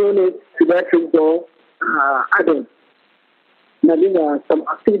 either neonates, pediatrics, or adults. Now, these are some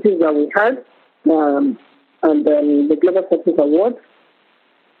activities that we had, and then the Global Sepsis Award.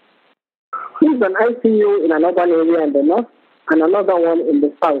 There's an ICU in an urban area in the north, and another one in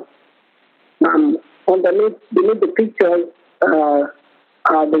the south. Underneath, beneath the pictures, the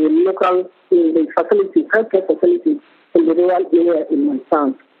local the facilities, healthcare facilities in the rural area in my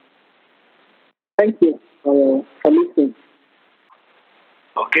town. Thank you for listening.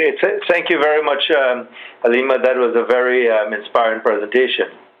 Okay, thank you very much, Halima. That was a very inspiring presentation.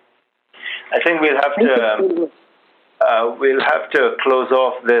 I think we'll have to close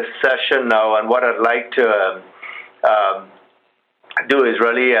off this session now, and what I'd like to do is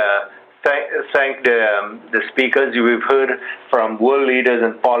really thank the speakers. We've heard from world leaders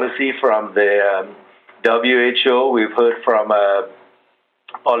in policy, from the WHO. We've heard from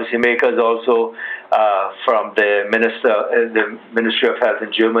policymakers also, from the Ministry of Health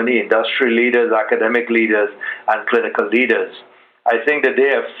in Germany, industry leaders, academic leaders, and clinical leaders. I think that they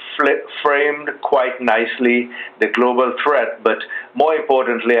have framed quite nicely the global threat, but more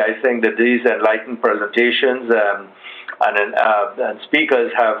importantly, I think that these enlightened presentations and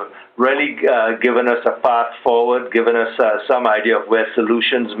speakers have really given us a path forward, given us some idea of where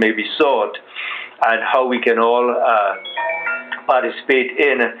solutions may be sought, and how we can all participate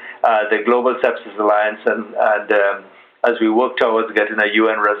in the Global Sepsis Alliance and as we work towards getting a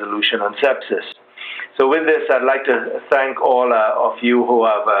UN resolution on sepsis. So with this, I'd like to thank all of you who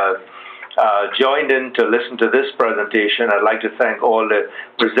have joined in to listen to this presentation. I'd like to thank all the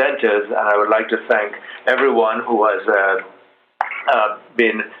presenters, and I would like to thank everyone who has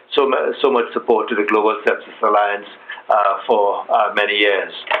been so much support to the Global Sepsis Alliance for many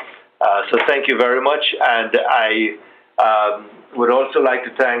years. So thank you very much, and I would also like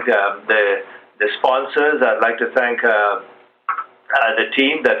to thank the sponsors. I'd like to thank the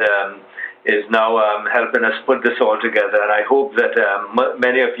team that is now helping us put this all together, and I hope that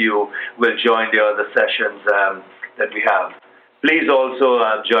many of you will join the other sessions that we have. Please also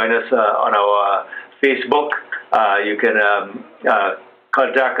join us on our Facebook. You can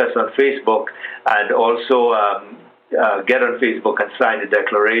contact us on Facebook, and also get on Facebook and sign the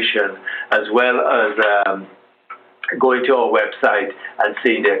declaration, as well as going to our website and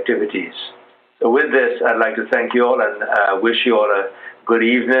seeing the activities. So with this, I'd like to thank you all and wish you all a good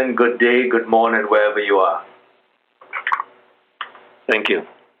evening, good day, good morning, wherever you are. Thank you.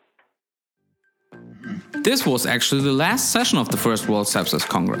 This was actually the last session of the First World Sepsis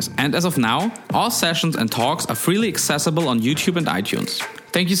Congress, and as of now, all sessions and talks are freely accessible on YouTube and iTunes.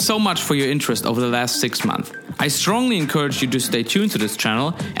 Thank you so much for your interest over the last 6 months. I strongly encourage you to stay tuned to this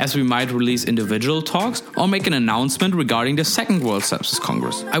channel, as we might release individual talks or make an announcement regarding the Second World Sepsis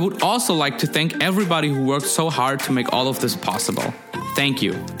Congress. I would also like to thank everybody who worked so hard to make all of this possible. Thank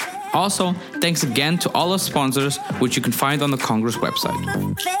you. Also, thanks again to all our sponsors, which you can find on the Congress website.